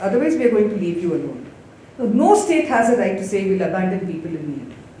database. Otherwise, we are going to leave you alone. So no state has a right to say we'll abandon people in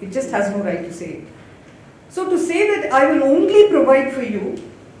need. It just has no right to say it. So to say that I will only provide for you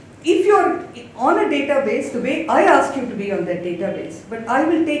if you're on a database the way I ask you to be on that database, but I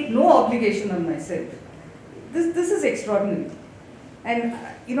will take no obligation on myself. This is extraordinary. And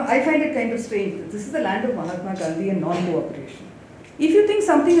I find it kind of strange. This is the land of Mahatma Gandhi and non-cooperation. If you think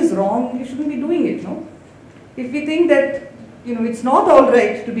something is wrong, you shouldn't be doing it, no? If we think that it's not all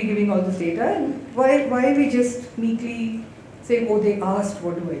right to be giving all this data, why are we just meekly saying, oh, they asked,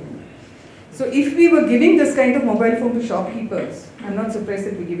 what do I do? So if we were giving this kind of mobile phone to shopkeepers, I'm not surprised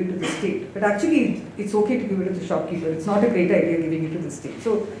that we give it to the state. But actually, it's okay to give it to the shopkeeper. It's not a great idea giving it to the state.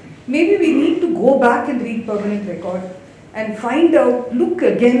 So maybe we need to go back and read permanent record and find out, look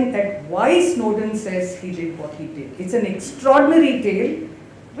again at why Snowden says he did what he did. It's an extraordinary tale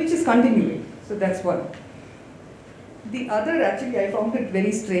which is continuing. So that's one. The other, actually, I found it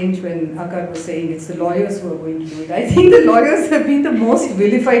very strange when Aakar was saying it's the lawyers who are going to do it. I think the lawyers have been the most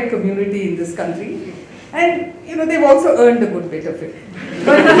vilified community in this country. And, they've also earned a good bit of it.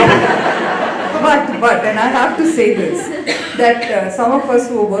 But, and I have to say this, that some of us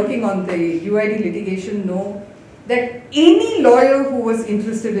who are working on the UID litigation know that any lawyer who was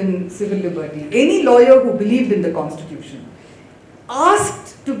interested in civil liberty, any lawyer who believed in the Constitution,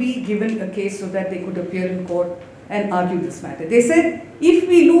 asked to be given a case so that they could appear in court and argue this matter. They said, if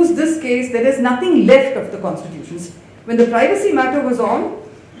we lose this case, there is nothing left of the Constitution. When the privacy matter was on,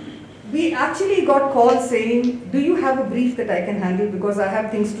 we actually got calls saying, do you have a brief that I can handle because I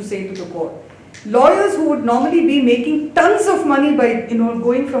have things to say to the court. Lawyers who would normally be making tons of money by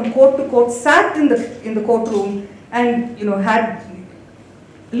going from court to court sat in the courtroom and had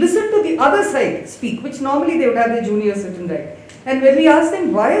listened to the other side speak, which normally they would have their juniors sit and write. And when we asked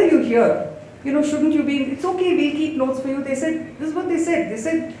them, why are you here? Shouldn't you be, it's okay, we'll keep notes for you. They said, this is what they said. They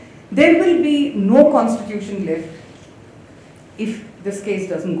said, there will be no Constitution left if this case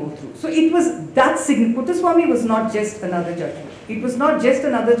doesn't go through. So it was that significant. Puttaswamy was not just another judgment. It was not just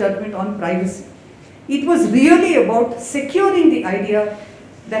another judgment on privacy. It was really about securing the idea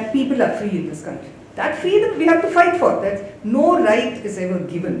that people are free in this country. That freedom we have to fight for. That no right is ever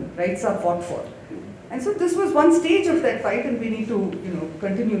given. Rights are fought for. And so this was one stage of that fight, and we need to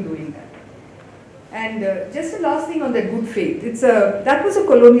continue doing that. And just the last thing on that good faith, that was a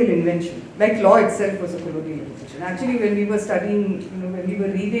colonial invention, like law itself was a colonial invention. Actually, when we were studying, when we were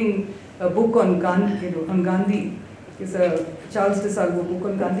reading a book on Gandhi, it's a Charles de Salvo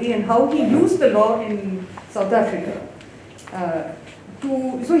book on Gandhi, and how he used the law in South Africa.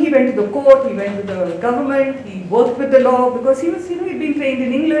 So he went to the court, he went to the government, he worked with the law, because he was, he'd been trained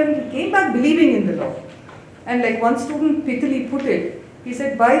in England, he came back believing in the law. And like one student prettily put it, he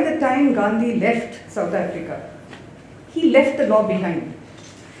said, by the time Gandhi left South Africa, he left the law behind.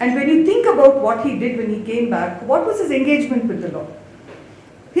 And when you think about what he did when he came back, what was his engagement with the law?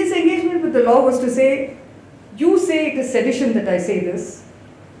 His engagement with the law was to say, you say it is sedition that I say this,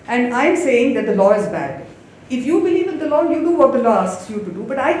 and I'm saying that the law is bad. If you believe in the law, you do what the law asks you to do,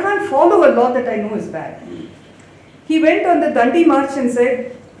 but I can't follow a law that I know is bad. He went on the Dandi March and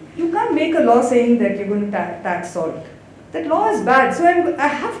said, you can't make a law saying that you're going to tax salt. That law is bad, so I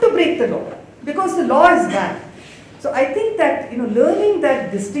have to break the law because the law is bad. So I think that learning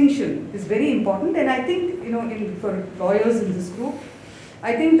that distinction is very important, and I think for lawyers in this group,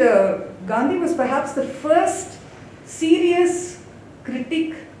 I think Gandhi was perhaps the first serious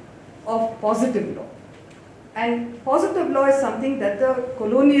critic of positive law. And positive law is something that the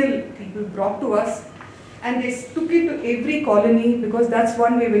colonial people brought to us, and they took it to every colony because that's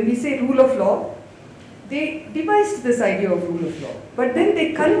one way. When we say rule of law, they devised this idea of rule of law. But then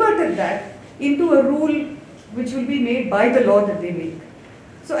they converted that into a rule which will be made by the law that they make.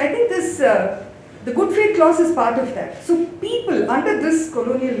 So I think this, the good faith clause is part of that. So people, under this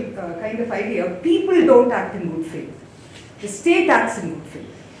colonial kind of idea, people don't act in good faith. The state acts in good faith.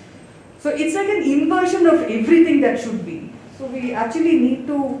 So it's like an inversion of everything that should be. So we actually need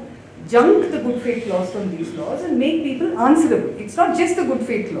to junk the good faith clause from these laws and make people answerable. It's not just the good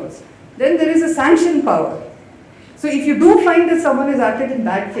faith clause. Then there is a sanction power. So if you do find that someone has acted in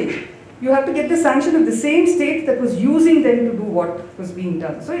bad faith, you have to get the sanction of the same state that was using them to do what was being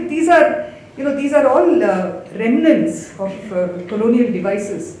done. So these are all remnants of colonial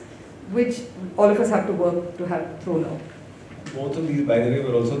devices, which all of us have to work to have thrown out. Both of these, by the way,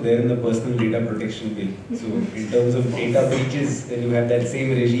 were also there in the personal data protection bill. So in terms of data breaches, then you have that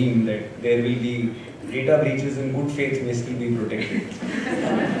same regime that there will be data breaches and good faith may still be protected.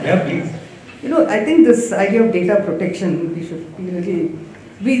 Yeah, please. I think this idea of data protection, we should be really...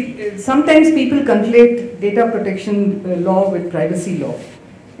 sometimes people conflate data protection law with privacy law.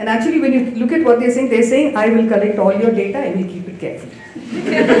 And actually when you look at what they're saying, I will collect all your data and will keep it carefully.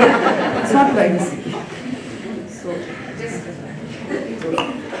 It's not privacy.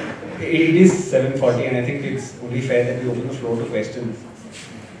 It is 7:40 and I think it's only fair that we open the floor to questions.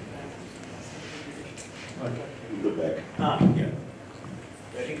 In the back. Yeah.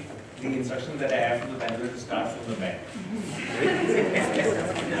 I think the instructions that I have from the panel is to start from the back.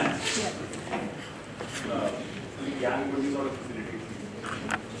 Yang would be sort of facilitating.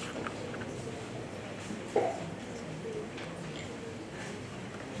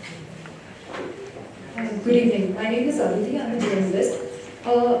 Good evening. My name is Aditi. I'm a journalist.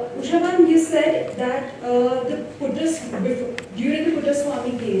 Usha ma'am, you said that during the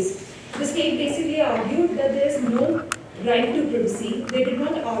Puttaswamy case, the state basically argued that there is no right to privacy. They did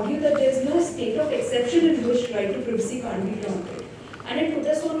not argue that there is no state of exception in which right to privacy can't be granted. And in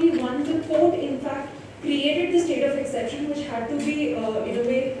Puttaswamy 1, the court in fact created the state of exception which had to be in a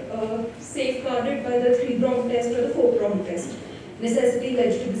way safeguarded by the 3-prong test or the 4-prong test. Necessity,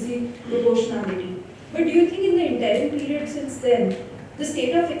 legitimacy, proportionality. But do you think in the interim period since then, the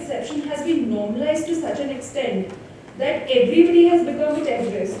state of exception has been normalized to such an extent that everybody has become a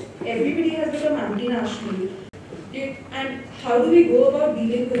terrorist, everybody has become anti-national? And how do we go about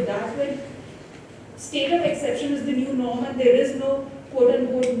dealing with that when state of exception is the new norm and there is no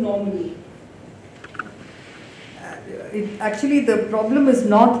quote-unquote normal? Actually, the problem is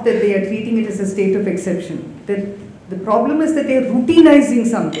not that they are treating it as a state of exception. The problem is that they are routinizing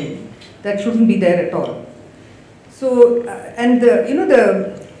something that shouldn't be there at all. So, and the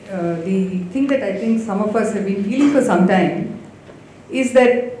thing that I think some of us have been feeling for some time is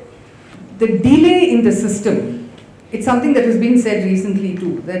that the delay in the system, it's something that has been said recently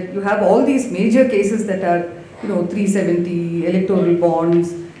too, that you have all these major cases that are, 370, electoral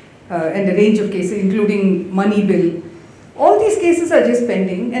bonds, and a range of cases, including money bill. All these cases are just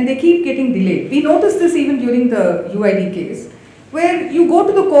pending and they keep getting delayed. We noticed this even during the UID case, where you go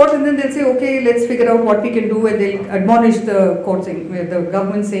to the court and then they'll say, okay, let's figure out what we can do, and they'll admonish the court, the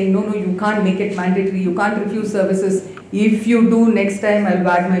government saying, no, you can't make it mandatory, you can't refuse services. If you do, next time I'll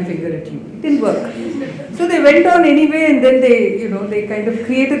wag my finger at you. It didn't work. So they went on anyway, and then they kind of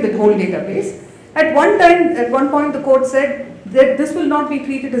created that whole database. At one point the court said that this will not be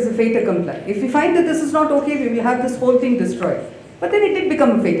treated as a fait accompli. If we find that this is not okay, we will have this whole thing destroyed. But then it did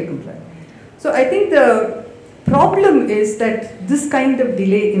become a fait accompli. So I think the problem is that this kind of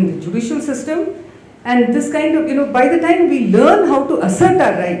delay in the judicial system and this kind of, by the time we learn how to assert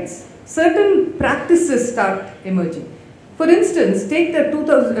our rights, certain practices start emerging. For instance, take the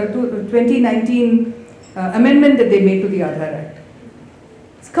 2019 amendment that they made to the Aadhaar Act.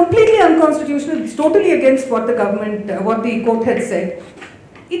 It's completely unconstitutional, it's totally against what the government, what the court had said.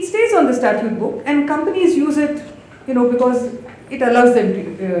 It stays on the statute book and companies use it, because it allows them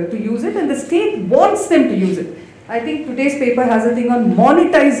to use it and the state wants them to use it. I think today's paper has a thing on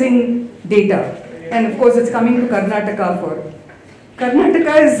monetizing data. And of course, it's coming to Karnataka for.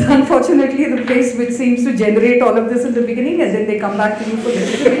 Karnataka is unfortunately the place which seems to generate all of this in the beginning, and then they come back to you for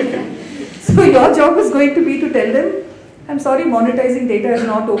the So your job is going to be to tell them, I'm sorry, monetizing data is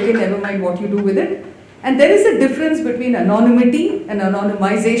not okay, never mind what you do with it. And there is a difference between anonymity and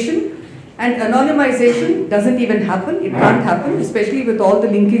anonymization. And anonymization doesn't even happen, it can't happen, especially with all the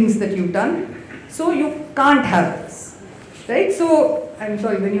linkings that you've done. So you can't have this, right? So, I'm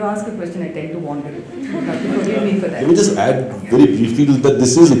sorry, when you ask a question, I tend to wander. You have to forgive me for that. Let me just add very briefly to that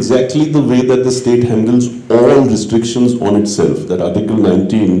this is exactly the way that the state handles all restrictions on itself. That Article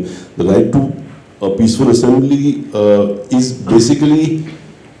 19, the right to a peaceful assembly is basically,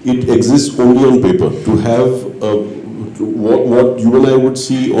 it exists only on paper. To have what you and I would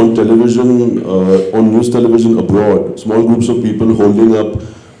see on television, on news television abroad, small groups of people holding up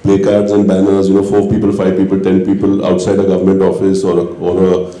placards and banners, 4 people, 5 people, 10 people outside a government office or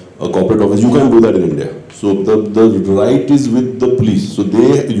a corporate office. You can't do that in India. So the right is with the police. So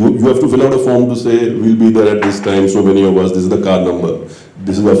you have to fill out a form to say, we'll be there at this time, so many of us, this is the car number,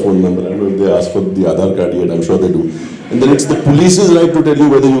 this is our phone number. I don't know if they ask for the Aadhaar card yet, I'm sure they do. And then it's the police's right to tell you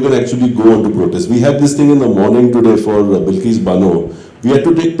whether you can actually go on to protest. We had this thing in the morning today for Bilkis Bano. We had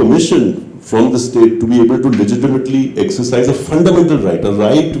to take permission from the state to be able to legitimately exercise a fundamental right, a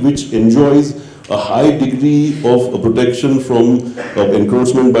right which enjoys a high degree of protection from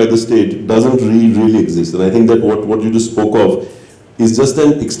encroachment by the state, doesn't really exist. And I think that what you just spoke of is just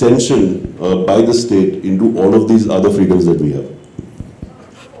an extension by the state into all of these other freedoms that we have.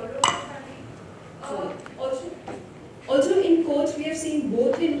 Also in courts, we have seen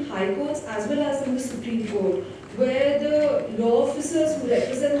both in high courts as well as in the Supreme Court, where the law officers who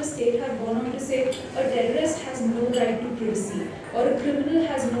represent the state have gone on to say a terrorist has no right to privacy or a criminal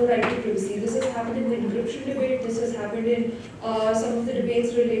has no right to privacy. This has happened in the encryption debate, this has happened in some of the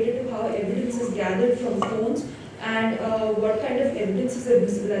debates related to how evidence is gathered from phones and what kind of evidence is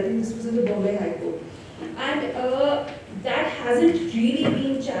admissible. I think this was in the Bombay High Court. And that hasn't really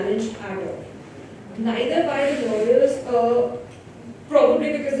been challenged at all. Neither by the lawyers,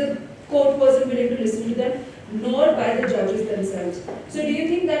 probably because the court wasn't willing to listen to them, nor by the judges themselves. So do you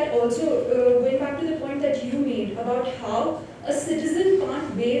think that also, going back to the point that you made about how a citizen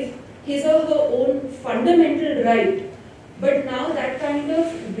can't waive his or her own fundamental right, but now that kind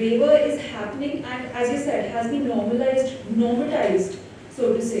of waiver is happening and, as you said, has been normatized,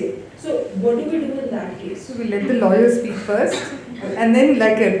 so to say. So what do we do in that case? So we let the lawyer speak first, and then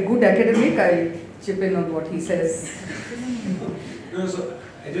like a good academic, I'll chip in on what he says. No, so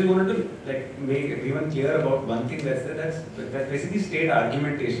I just wanted to make everyone clear about one thing, that's basically state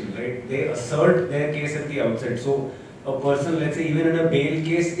argumentation, right? They assert their case at the outset. So a person, let's say even in a bail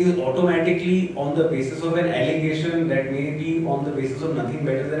case, is automatically on the basis of an allegation that may be on the basis of nothing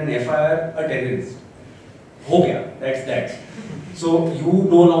better than an FIR, a terrorist. Ho gaya, that's that. So you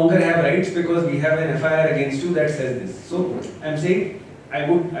no longer have rights because we have an FIR against you that says this. So I'm saying I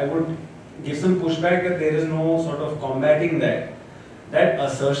would give some pushback that there is no sort of combating that. That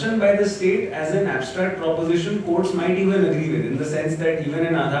assertion by the state as an abstract proposition, courts might even agree with, in the sense that even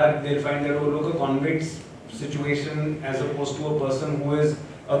in Aadhaar, they'll find that, oh look, a convict's situation as opposed to a person who is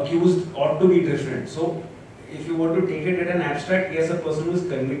accused ought to be different. So if you were to take it at an abstract, yes, a person who is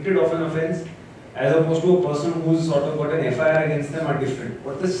convicted of an offense as opposed to a person who's sort of got an FIR against them are different.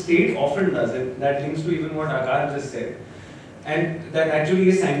 What the state often does, and that links to even what Aakar just said, and that actually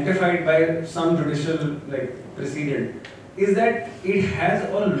is sanctified by some judicial precedent, is that it has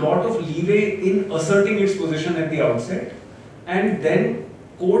a lot of leeway in asserting its position at the outset, and then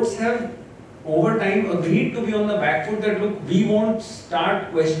courts have over time agreed to be on the back foot that look, we won't start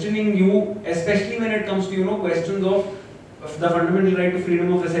questioning you, especially when it comes to questions of the fundamental right to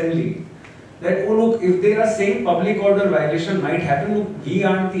freedom of assembly. That, oh look, if they are saying public order violation might happen, look, we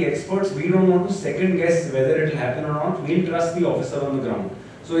aren't the experts, we don't want to second guess whether it will happen or not, we'll trust the officer on the ground.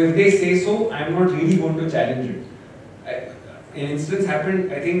 So if they say so, I'm not really going to challenge it. An instance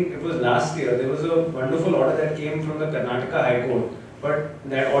happened, I think it was last year, there was a wonderful order that came from the Karnataka High Court, but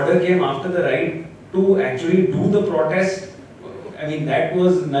that order came after the right to actually do the protest. I mean, that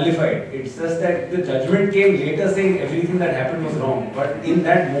was nullified. It's just that the judgment came later saying everything that happened was wrong. But in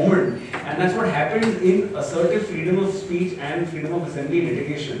that moment, and that's what happens in assertive freedom of speech and freedom of assembly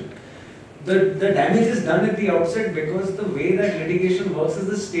litigation, the damage is done at the outset because the way that litigation works is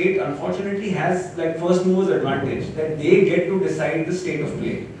the state unfortunately has first movers advantage, that they get to decide the state of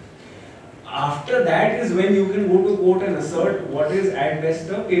play. After that is when you can go to court and assert what is at best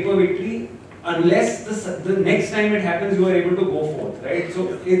a paper victory, unless the next time it happens you are able to go forth, right?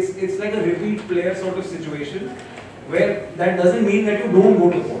 So it's like a repeat player sort of situation where that doesn't mean that you don't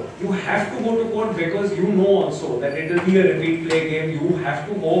go to court. you have to go to court because you know also that it will be a repeat play game. You have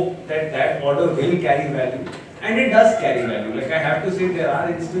to hope that that order will carry value, and it does carry value. Like I have to say, there are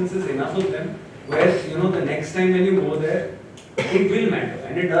instances, enough of them, where the next time when you go there, it will matter,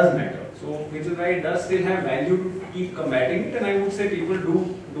 and it does matter. So which is why it does still have value to keep combating it, and I would say people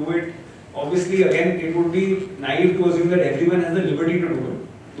do it. Obviously, again, it would be naive to assume that everyone has the liberty to do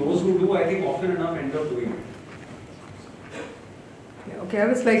it. Those who do, I think, often enough end up doing it. Okay, I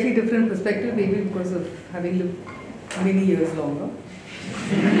have a slightly different perspective, maybe because of having lived many years longer.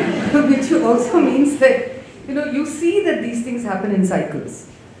 Which also means that, you see that these things happen in cycles.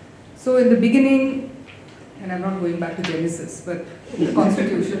 So in the beginning, and I'm not going back to Genesis, but the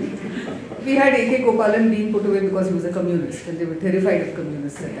Constitution, we had A.K. Gopalan being put away because he was a communist, and they were terrified of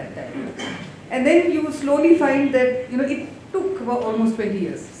communists at that time. And then you slowly find that, it took about almost 20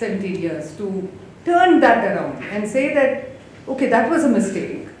 years, 17 years to turn that around and say that, okay, that was a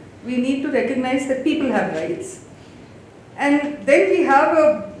mistake. We need to recognize that people have rights. And then we have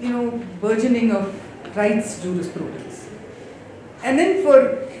a, burgeoning of rights jurisprudence. And then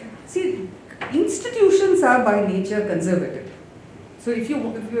institutions are by nature conservative. So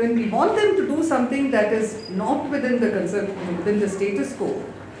when we want them to do something that is not within the status quo,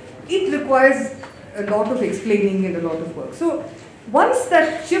 it requires a lot of explaining and a lot of work. So once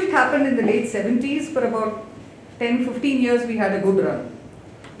that shift happened in the late 70s, for about 10, 15 years we had a good run.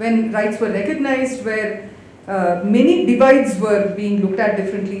 When rights were recognized, where many divides were being looked at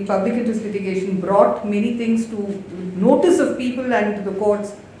differently, public interest litigation brought many things to notice of people and to the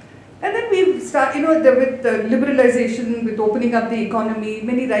courts. And then we start, with the liberalization, with opening up the economy,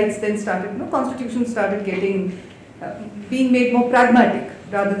 many rights then started, constitutions started getting, being made more pragmatic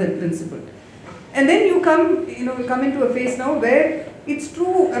rather than principled. And then you come into a phase now where it's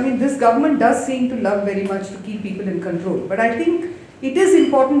true, this government does seem to love very much to keep people in control. But I think it is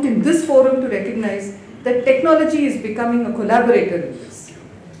important in this forum to recognize that technology is becoming a collaborator in this.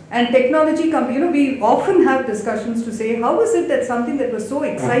 And technology, we often have discussions to say, how is it that something that was so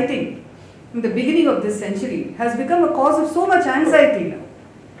exciting in the beginning of this century has become a cause of so much anxiety now?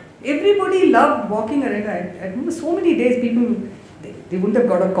 Everybody loved walking around. I remember so many days people, they wouldn't have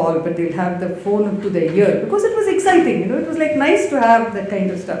got a call, but they'll have the phone up to their ear because it was exciting, it was like nice to have that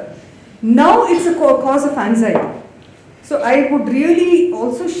kind of stuff. Now it's a cause of anxiety. So I would really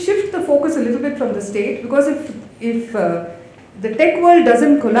also shift the focus a little bit from the state, because if the tech world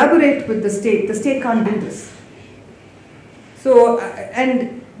doesn't collaborate with the state can't do this. So,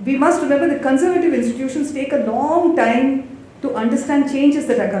 and we must remember that conservative institutions take a long time to understand changes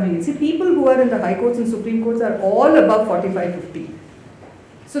that are coming in. See, people who are in the high courts and supreme courts are all above 45, 50.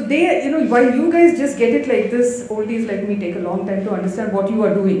 So they, while you guys just get it like this, oldies like me take a long time to understand what you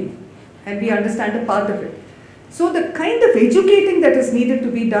are doing, and we understand a part of it. So the kind of educating that is needed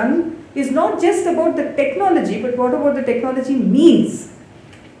to be done is not just about the technology, but what about the technology means,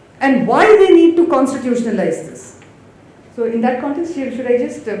 and why they need to constitutionalize this. So in that context, should I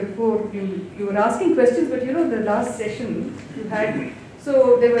just, before you were asking questions, but the last session you had,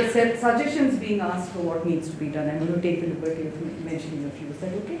 so there were suggestions being asked for what needs to be done. I'm going to take the liberty of mentioning a few. Is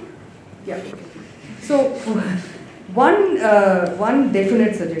that okay? Yeah. So one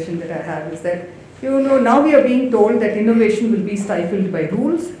definite suggestion that I have is that, now we are being told that innovation will be stifled by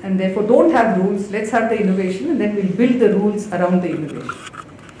rules, and therefore don't have rules, let's have the innovation, and then we'll build the rules around the innovation.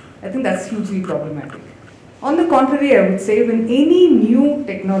 I think that's hugely problematic. On the contrary, I would say when any new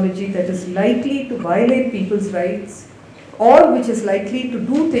technology that is likely to violate people's rights, or which is likely to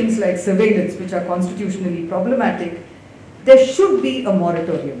do things like surveillance, which are constitutionally problematic, there should be a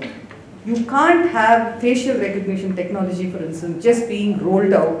moratorium. You can't have facial recognition technology, for instance, just being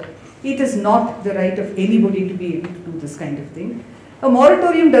rolled out. It is not the right of anybody to be able to do this kind of thing. A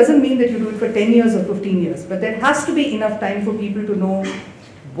moratorium doesn't mean that you do it for 10 years or 15 years, but there has to be enough time for people to know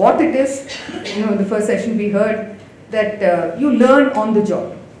what it is. In the first session we heard that you learn on the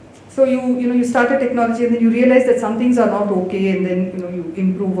job. So you start a technology and then you realize that some things are not okay, and then you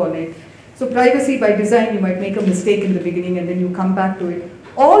improve on it. So privacy by design, you might make a mistake in the beginning and then you come back to it.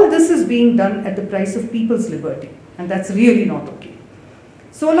 All this is being done at the price of people's liberty, and that's really not okay.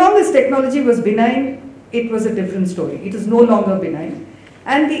 So long as technology was benign, it was a different story. It is no longer benign.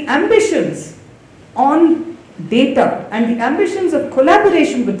 And the ambitions on data and the ambitions of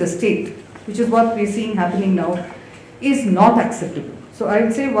collaboration with the state, which is what we're seeing happening now, is not acceptable. So I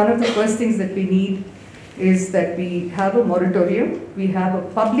would say one of the first things that we need is that we have a moratorium, we have a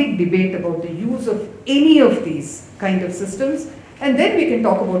public debate about the use of any of these kind of systems, and then we can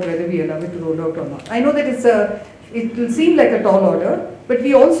talk about whether we allow it to roll out or not. I know that it's a it will seem like a tall order, but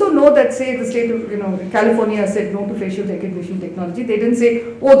we also know that, say, the state of, California said no to facial recognition technology. They didn't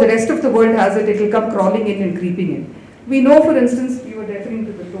say, oh, the rest of the world has it, it will come crawling in and creeping in. We know, for instance, you were referring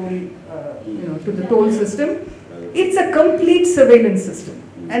to the toll, to the toll system. It's a complete surveillance system.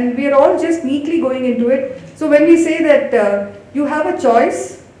 And we are all just neatly going into it. So when we say that you have a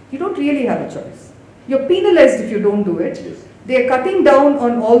choice, you don't really have a choice. You're penalized if you don't do it. Yes. They are cutting down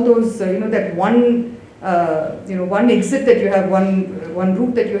on all those, that one, one exit that you have, one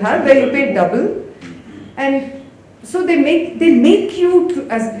route that you have, where you pay double. And so they make you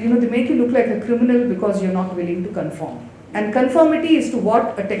they make you look like a criminal because you're not willing to conform. And conformity is to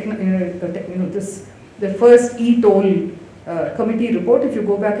what the first e-toll committee report, if you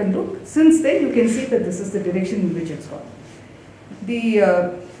go back and look, since then you can see that this is the direction in which it's gone.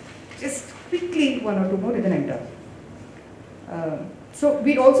 Just quickly, one or two more, and then I'm done. So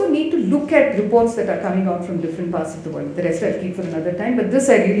we also need to look at reports that are coming out from different parts of the world. The rest I'll keep for another time, but this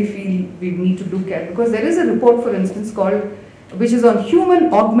I really feel we need to look at, because there is a report, for instance, which is on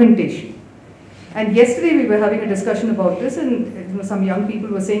human augmentation. And yesterday we were having a discussion about this, and some young people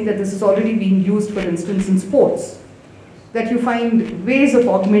were saying that this is already being used, for instance, in sports. That you find ways of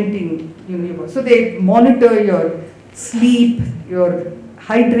augmenting, so they monitor your sleep, your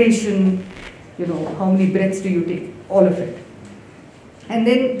hydration, how many breaths do you take, all of it. And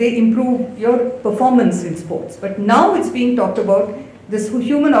then they improve your performance in sports. But now it's being talked about, this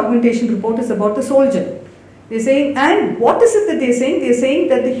human augmentation report is about the soldier. They're saying, and what is it that they're saying? They're saying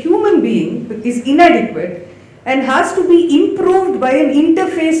that the human being is inadequate and has to be improved by an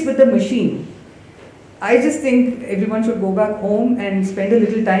interface with the machine. I just think everyone should go back home and spend a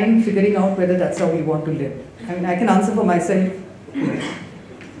little time figuring out whether that's how we want to live. I mean, I can answer for myself.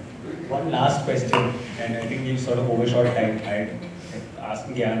 One last question, and I think you sort of overshot time. I asked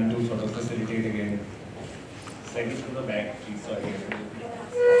Gyan to sort of facilitate again. Second from the back, please. Sorry.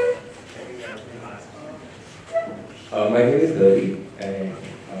 My name is Gauri, and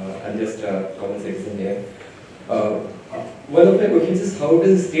I'm just a common citizen here. One of my questions is, how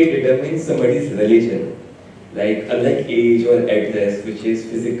does the state determine somebody's religion? Like, unlike age or address, which is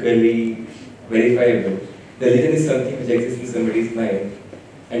physically verifiable, religion is something which exists in somebody's mind,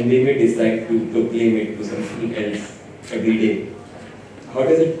 and they may decide to proclaim it to something else every day. How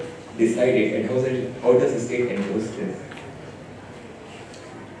does it decide it, and how does the state enforce this?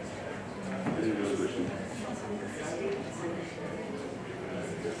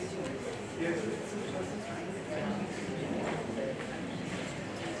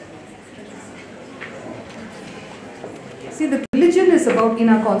 See, the religion is about, in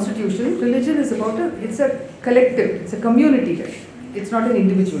our constitution, religion is about it's a collective, it's a community right. It's not an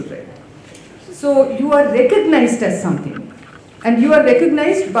individual right. So you are recognized as something. And you are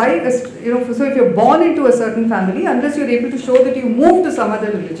recognized by, so if you're born into a certain family, unless you're able to show that you moved to some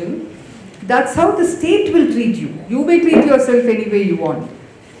other religion, that's how the state will treat you. You may treat yourself any way you want.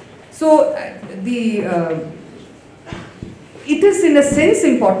 So it is in a sense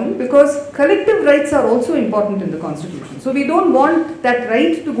important because collective rights are also important in the Constitution. So we don't want that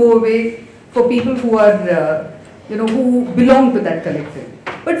right to go away for people who are, who belong to that collective.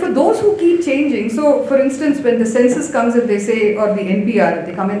 But for those who keep changing, so for instance, when the census comes and they say, or the NPR,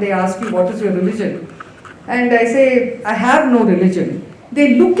 they come and they ask you, what is your religion? And I say, I have no religion.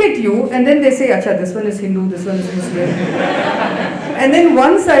 They look at you and then they say, acha, this one is Hindu, this one is Muslim. And then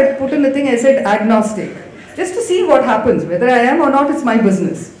once I put in the thing, I said agnostic. Just to see what happens, whether I am or not, it's my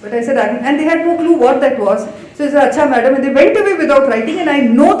business. But I said, and they had no clue what that was. So I said, acha madam, and they went away without writing, and I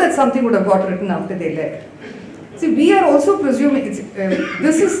know that something would have got written after they left. See, we are also presuming,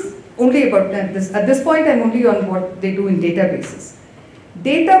 this is only about, at this point I'm only on what they do in databases.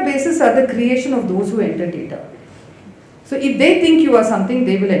 Databases are the creation of those who enter data. So if they think you are something,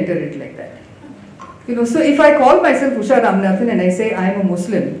 they will enter it like that. So if I call myself Usha Ramanathan and I say I am a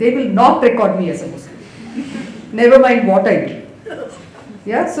Muslim, they will not record me as a Muslim. Never mind what I do.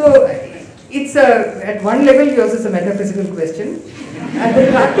 Yeah, so it's at one level yours is a metaphysical question. At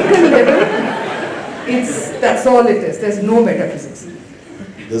the practical level, that's all it is. There's no metaphysics.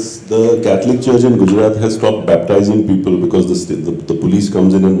 The Catholic Church in Gujarat has stopped baptizing people because the police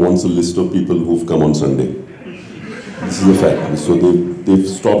comes in and wants a list of people who've come on Sunday. This is a fact. So they've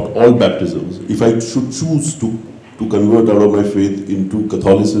stopped all baptisms. If I should choose to convert out of my faith into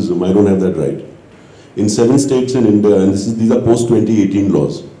Catholicism, I don't have that right. In 7 states in India, and these are post-2018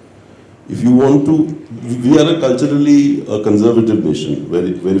 laws, if you want to, we are a culturally conservative nation, where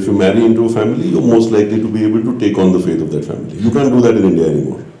if you marry into a family, you're most likely to be able to take on the faith of that family. You can't do that in India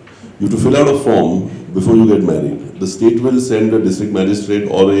anymore. You have to fill out a form before you get married. The state will send a district magistrate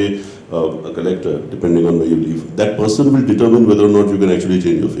or a a collector, depending on where you live, that person will determine whether or not you can actually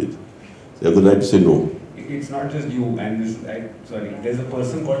change your faith. You have the right to say no. It's not just you, and there's a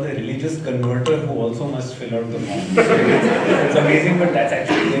person called the religious converter who also must fill out the form. So it's amazing, but that's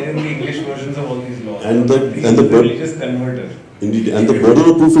actually there in the English versions of all these laws. And the religious converter. Indeed, and the burden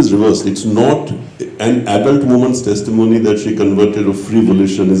of proof is reversed. It's not an adult woman's testimony that she converted of free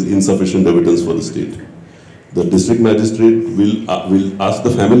volition is insufficient evidence for the state. The district magistrate will ask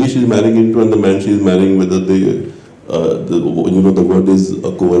the family she's marrying into and the man she's marrying whether the word is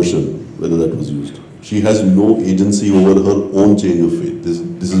a coercion, whether that was used. She has no agency over her own change of faith.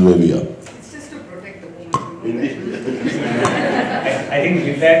 This is where we are. It's just to protect the woman. I think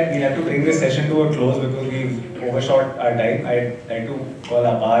with that, we'll have to bring this session to a close because we've overshot our time. I'd like to call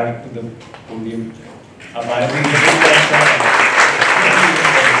Aakar to the podium. Aakar,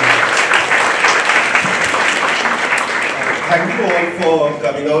 thank you all for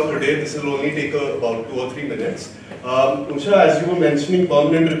coming out today. This will only take about 2 or 3 minutes. Usha, as you were mentioning,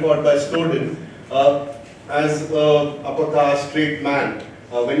 permanent record by Snowden, as an upper caste straight man,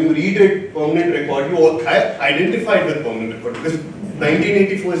 when you read it, permanent record, I identified with permanent record because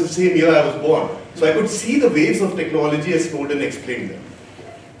 1984 is the same year I was born. So I could see the waves of technology as Snowden explained them.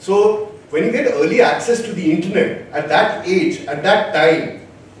 So when you get early access to the internet at that age, at that time,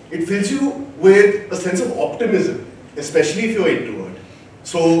 it fills you with a sense of optimism, especially if you're an introvert.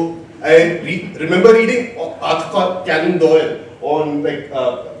 So I remember reading Arthur Conan Doyle on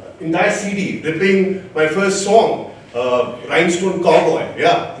entire CD, ripping my first song, Rhinestone Cowboy,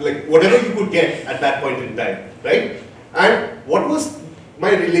 yeah, like whatever you could get at that point in time, right? And what was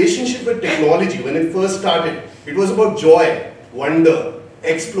my relationship with technology when it first started? It was about joy, wonder,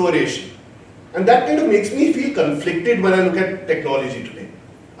 exploration. And that kind of makes me feel conflicted when I look at technology today.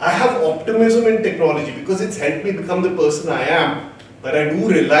 I have optimism in technology because it's helped me become the person I am, but I do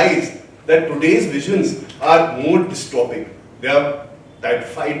realize that today's visions are more dystopic. They are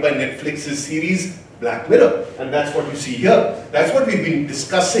typified by Netflix's series Black Mirror, and that's what you see here. That's what we've been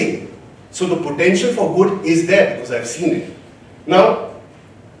discussing. So the potential for good is there because I've seen it. Now,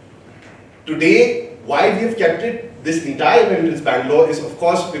 today, why we have kept it, this entire event is Bangalore, is of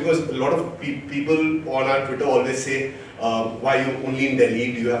course because a lot of people on our Twitter always say, why are you only in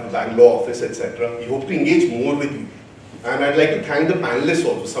Delhi, do you have a Bangalore office, etc. We hope to engage more with you. And I'd like to thank the panelists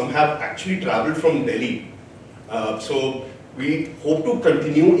also. Some have actually traveled from Delhi. So we hope to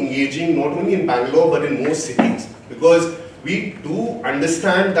continue engaging not only in Bangalore but in more cities, because we do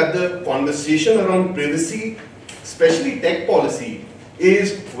understand that the conversation around privacy, especially tech policy,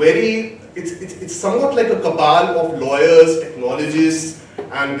 is very, it's somewhat like a cabal of lawyers, technologists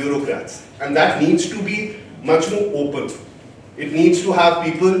and bureaucrats, and that needs to be much more open. It needs to have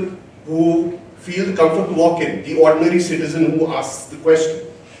people who feel the comfort to walk in, the ordinary citizen who asks the question.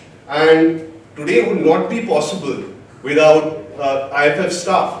 And today would not be possible without IFF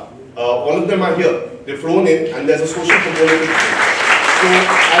staff. All of them are here. They're flown in and there's a social component. So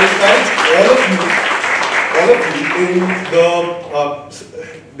I encourage all of you in the,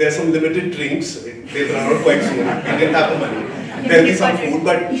 there's some limited drinks. They run out quite soon. We didn't have the money. There'll be some food,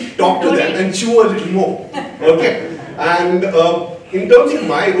 but talk to them and chew a little more. Okay? And in terms of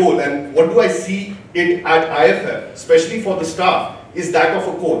my role and what do I see it at IFF, especially for the staff, is that of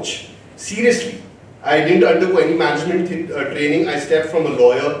a coach. Seriously, I didn't undergo any management training. I stepped from a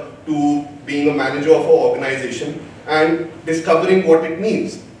lawyer to being a manager of an organization and discovering what it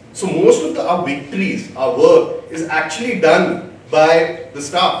means. So most of our victories, our work, is actually done by the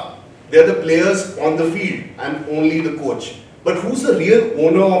staff. They're the players on the field and only the coach. But who's the real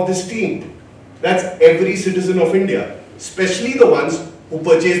owner of this team? That's every citizen of India, especially the ones who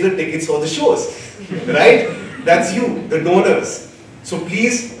purchase the tickets for the shows, right? That's you, the donors. So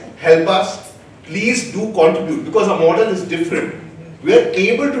please help us. Please do contribute because our model is different. We are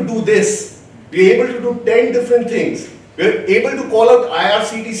able to do this. We are able to do 10 different things. We are able to call out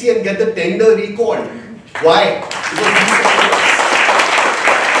IRCTC and get the tender recalled. Why?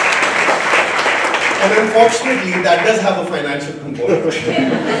 And unfortunately, that does have a financial component.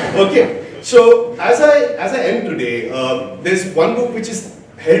 Okay, so as I end today, there's one book which has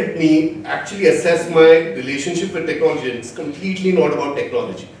helped me actually assess my relationship with technology. It's completely not about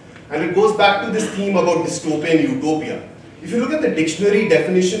technology. And it goes back to this theme about dystopia and utopia. If you look at the dictionary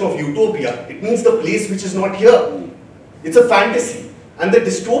definition of utopia, it means the place which is not here. It's a fantasy. And the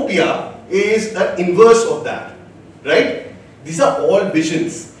dystopia is an inverse of that, right? These are all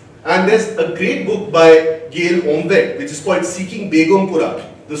visions. And there's a great book by Gail Omved, which is called Seeking Begumpura,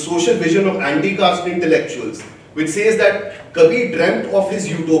 the social vision of anti-caste intellectuals, which says that Kabir dreamt of his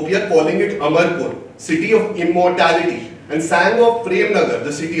utopia, calling it Amarpur, city of immortality. and sang of Premnagar,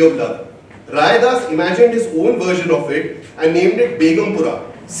 the city of love. Raidas imagined his own version of it and named it Begumpura,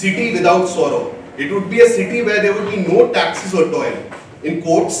 city without sorrow. It would be a city where there would be no taxes or toil. In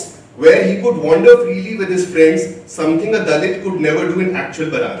quotes, where he could wander freely with his friends, something a Dalit could never do in actual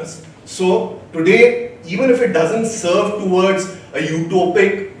Banaras. So today, even if it doesn't serve towards a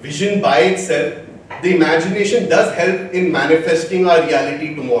utopic vision by itself, the imagination does help in manifesting our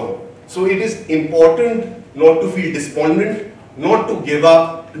reality tomorrow. So it is important not to feel despondent, not to give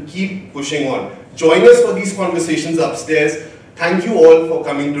up, to keep pushing on. Join us for these conversations upstairs. Thank you all for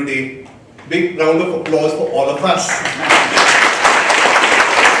coming today. Big round of applause for all of us.